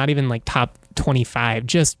 consistently, not even like top 25,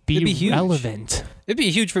 just be relevant. It'd be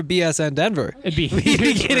huge for BSN Denver. It'd be We'd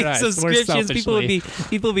be huge getting for us. subscriptions. People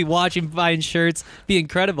would be watching, buying shirts, be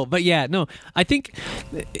incredible. But yeah, no, I think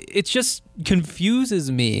it just confuses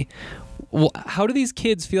me. How do these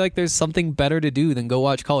kids feel like there's something better to do than go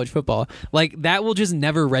watch college football? Like, that will just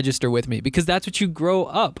never register with me because that's what you grow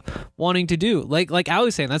up wanting to do. Like I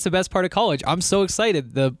was saying, that's the best part of college. I'm so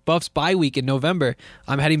excited. The Buffs bye week in November,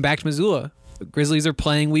 I'm heading back to Missoula. Grizzlies are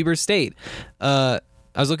playing Weber State. I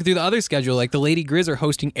was looking through the other schedule, like the Lady Grizz are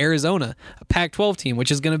hosting Arizona, a Pac-12 team,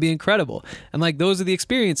 which is going to be incredible. And like, those are the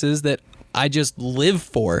experiences that I just live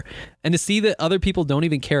for. And to see that other people don't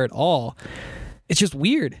even care at all, it's just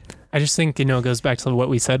weird. I just think, it goes back to what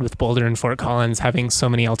we said with Boulder and Fort Collins, having so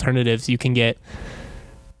many alternatives you can get.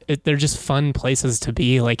 They're just fun places to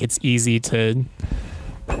be. Like, it's easy to,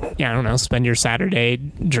 I don't know, spend your Saturday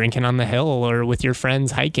drinking on the hill or with your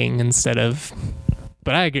friends hiking instead of.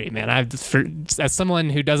 But I agree, man. As someone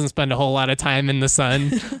who doesn't spend a whole lot of time in the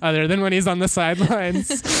sun other than when he's on the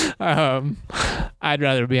sidelines, I'd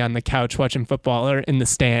rather be on the couch watching football or in the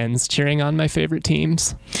stands cheering on my favorite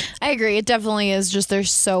teams. I agree. It definitely is just, there's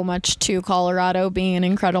so much to Colorado being an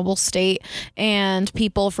incredible state and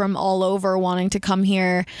people from all over wanting to come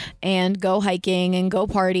here and go hiking and go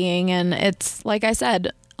partying. And it's, like I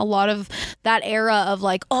said, a lot of that era of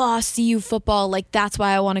like, oh, CU football, like that's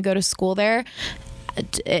why I want to go to school there.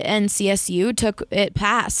 And CSU took it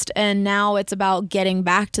past, and now it's about getting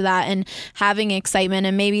back to that and having excitement.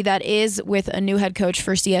 And maybe that is with a new head coach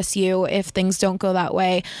for CSU if things don't go that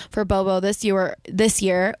way for Bobo this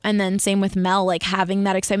year, and then same with Mel, like having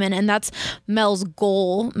that excitement. And that's Mel's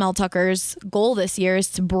goal, Mel Tucker's goal this year, is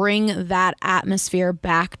to bring that atmosphere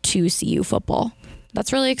back to CU football.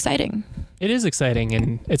 That's really exciting. It is exciting,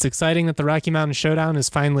 and it's exciting that the Rocky Mountain Showdown is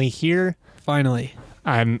finally here. Finally.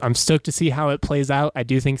 I'm stoked to see how it plays out. I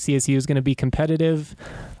do think CSU is going to be competitive.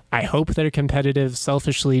 I hope they're competitive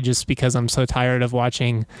selfishly just because I'm so tired of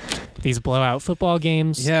watching these blowout football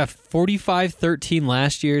games. Yeah, 45-13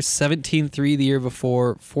 last year, 17-3 the year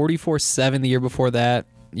before, 44-7 the year before that.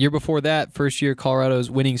 Year before that, first year Colorado's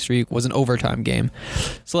winning streak was an overtime game.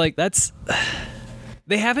 So, like, that's...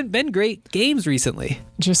 They haven't been great games recently.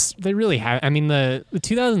 They really have. I mean, the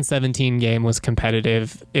 2017 game was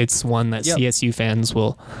competitive. It's one that CSU fans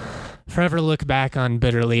will forever look back on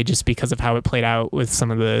bitterly just because of how it played out with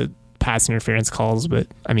some of the pass interference calls. But,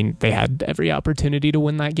 I mean, they had every opportunity to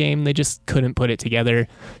win that game. They just couldn't put it together.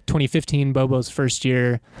 2015, Bobo's first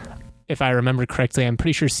year. If I remember correctly, I'm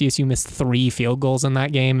pretty sure CSU missed 3 field goals in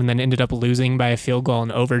that game and then ended up losing by a field goal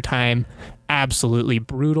in overtime. Absolutely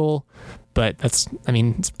brutal. But it's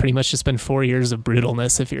pretty much just been 4 years of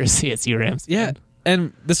brutalness if you're a CSU Rams fan. Yeah,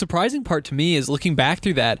 and the surprising part to me is looking back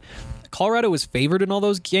through that, Colorado was favored in all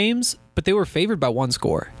those games, but they were favored by one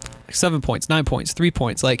score. 7 points, 9 points, 3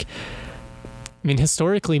 points. Like, I mean,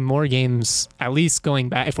 historically, more games, at least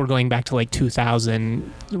if we're going back to like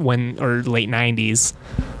 2000 or late 90s,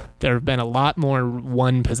 there have been a lot more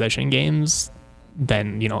one-possession games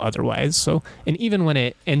than otherwise. So, and even when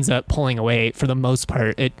it ends up pulling away, for the most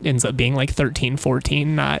part it ends up being like 13-14,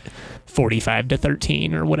 not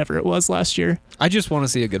 45-13 or whatever it was last year. I just want to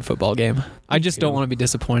see a good football game. I just don't want to be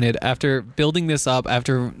disappointed after building this up,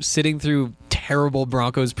 after sitting through terrible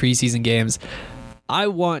Broncos preseason games. I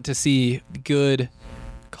want to see good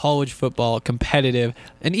college football, competitive,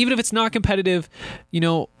 and even if it's not competitive,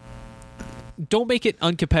 don't make it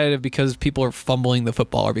uncompetitive because people are fumbling the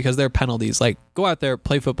football or because there are penalties. Like, go out there,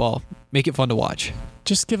 play football, make it fun to watch.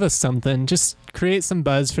 Just give us something. Just create some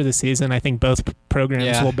buzz for the season. I think both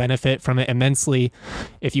programs will benefit from it immensely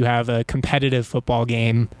if you have a competitive football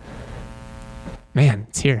game. Man,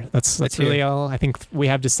 it's here. That's really all I think we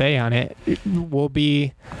have to say on it. We'll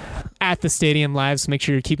be at the stadium live, so make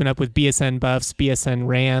sure you're keeping up with BSN Buffs, BSN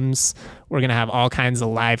Rams. We're going to have all kinds of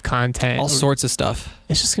live content. All sorts of stuff.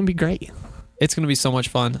 It's just going to be great. It's going to be so much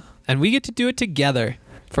fun. And we get to do it together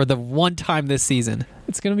for the one time this season.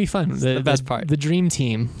 It's going to be fun. The best part. The dream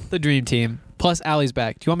team. The dream team. Plus, Allie's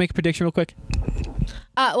back. Do you want to make a prediction real quick?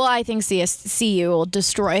 Well, I think CSU will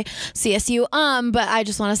destroy CSU. But I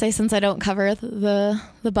just want to say, since I don't cover the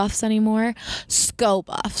Buffs anymore, Sco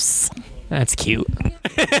Buffs. That's cute.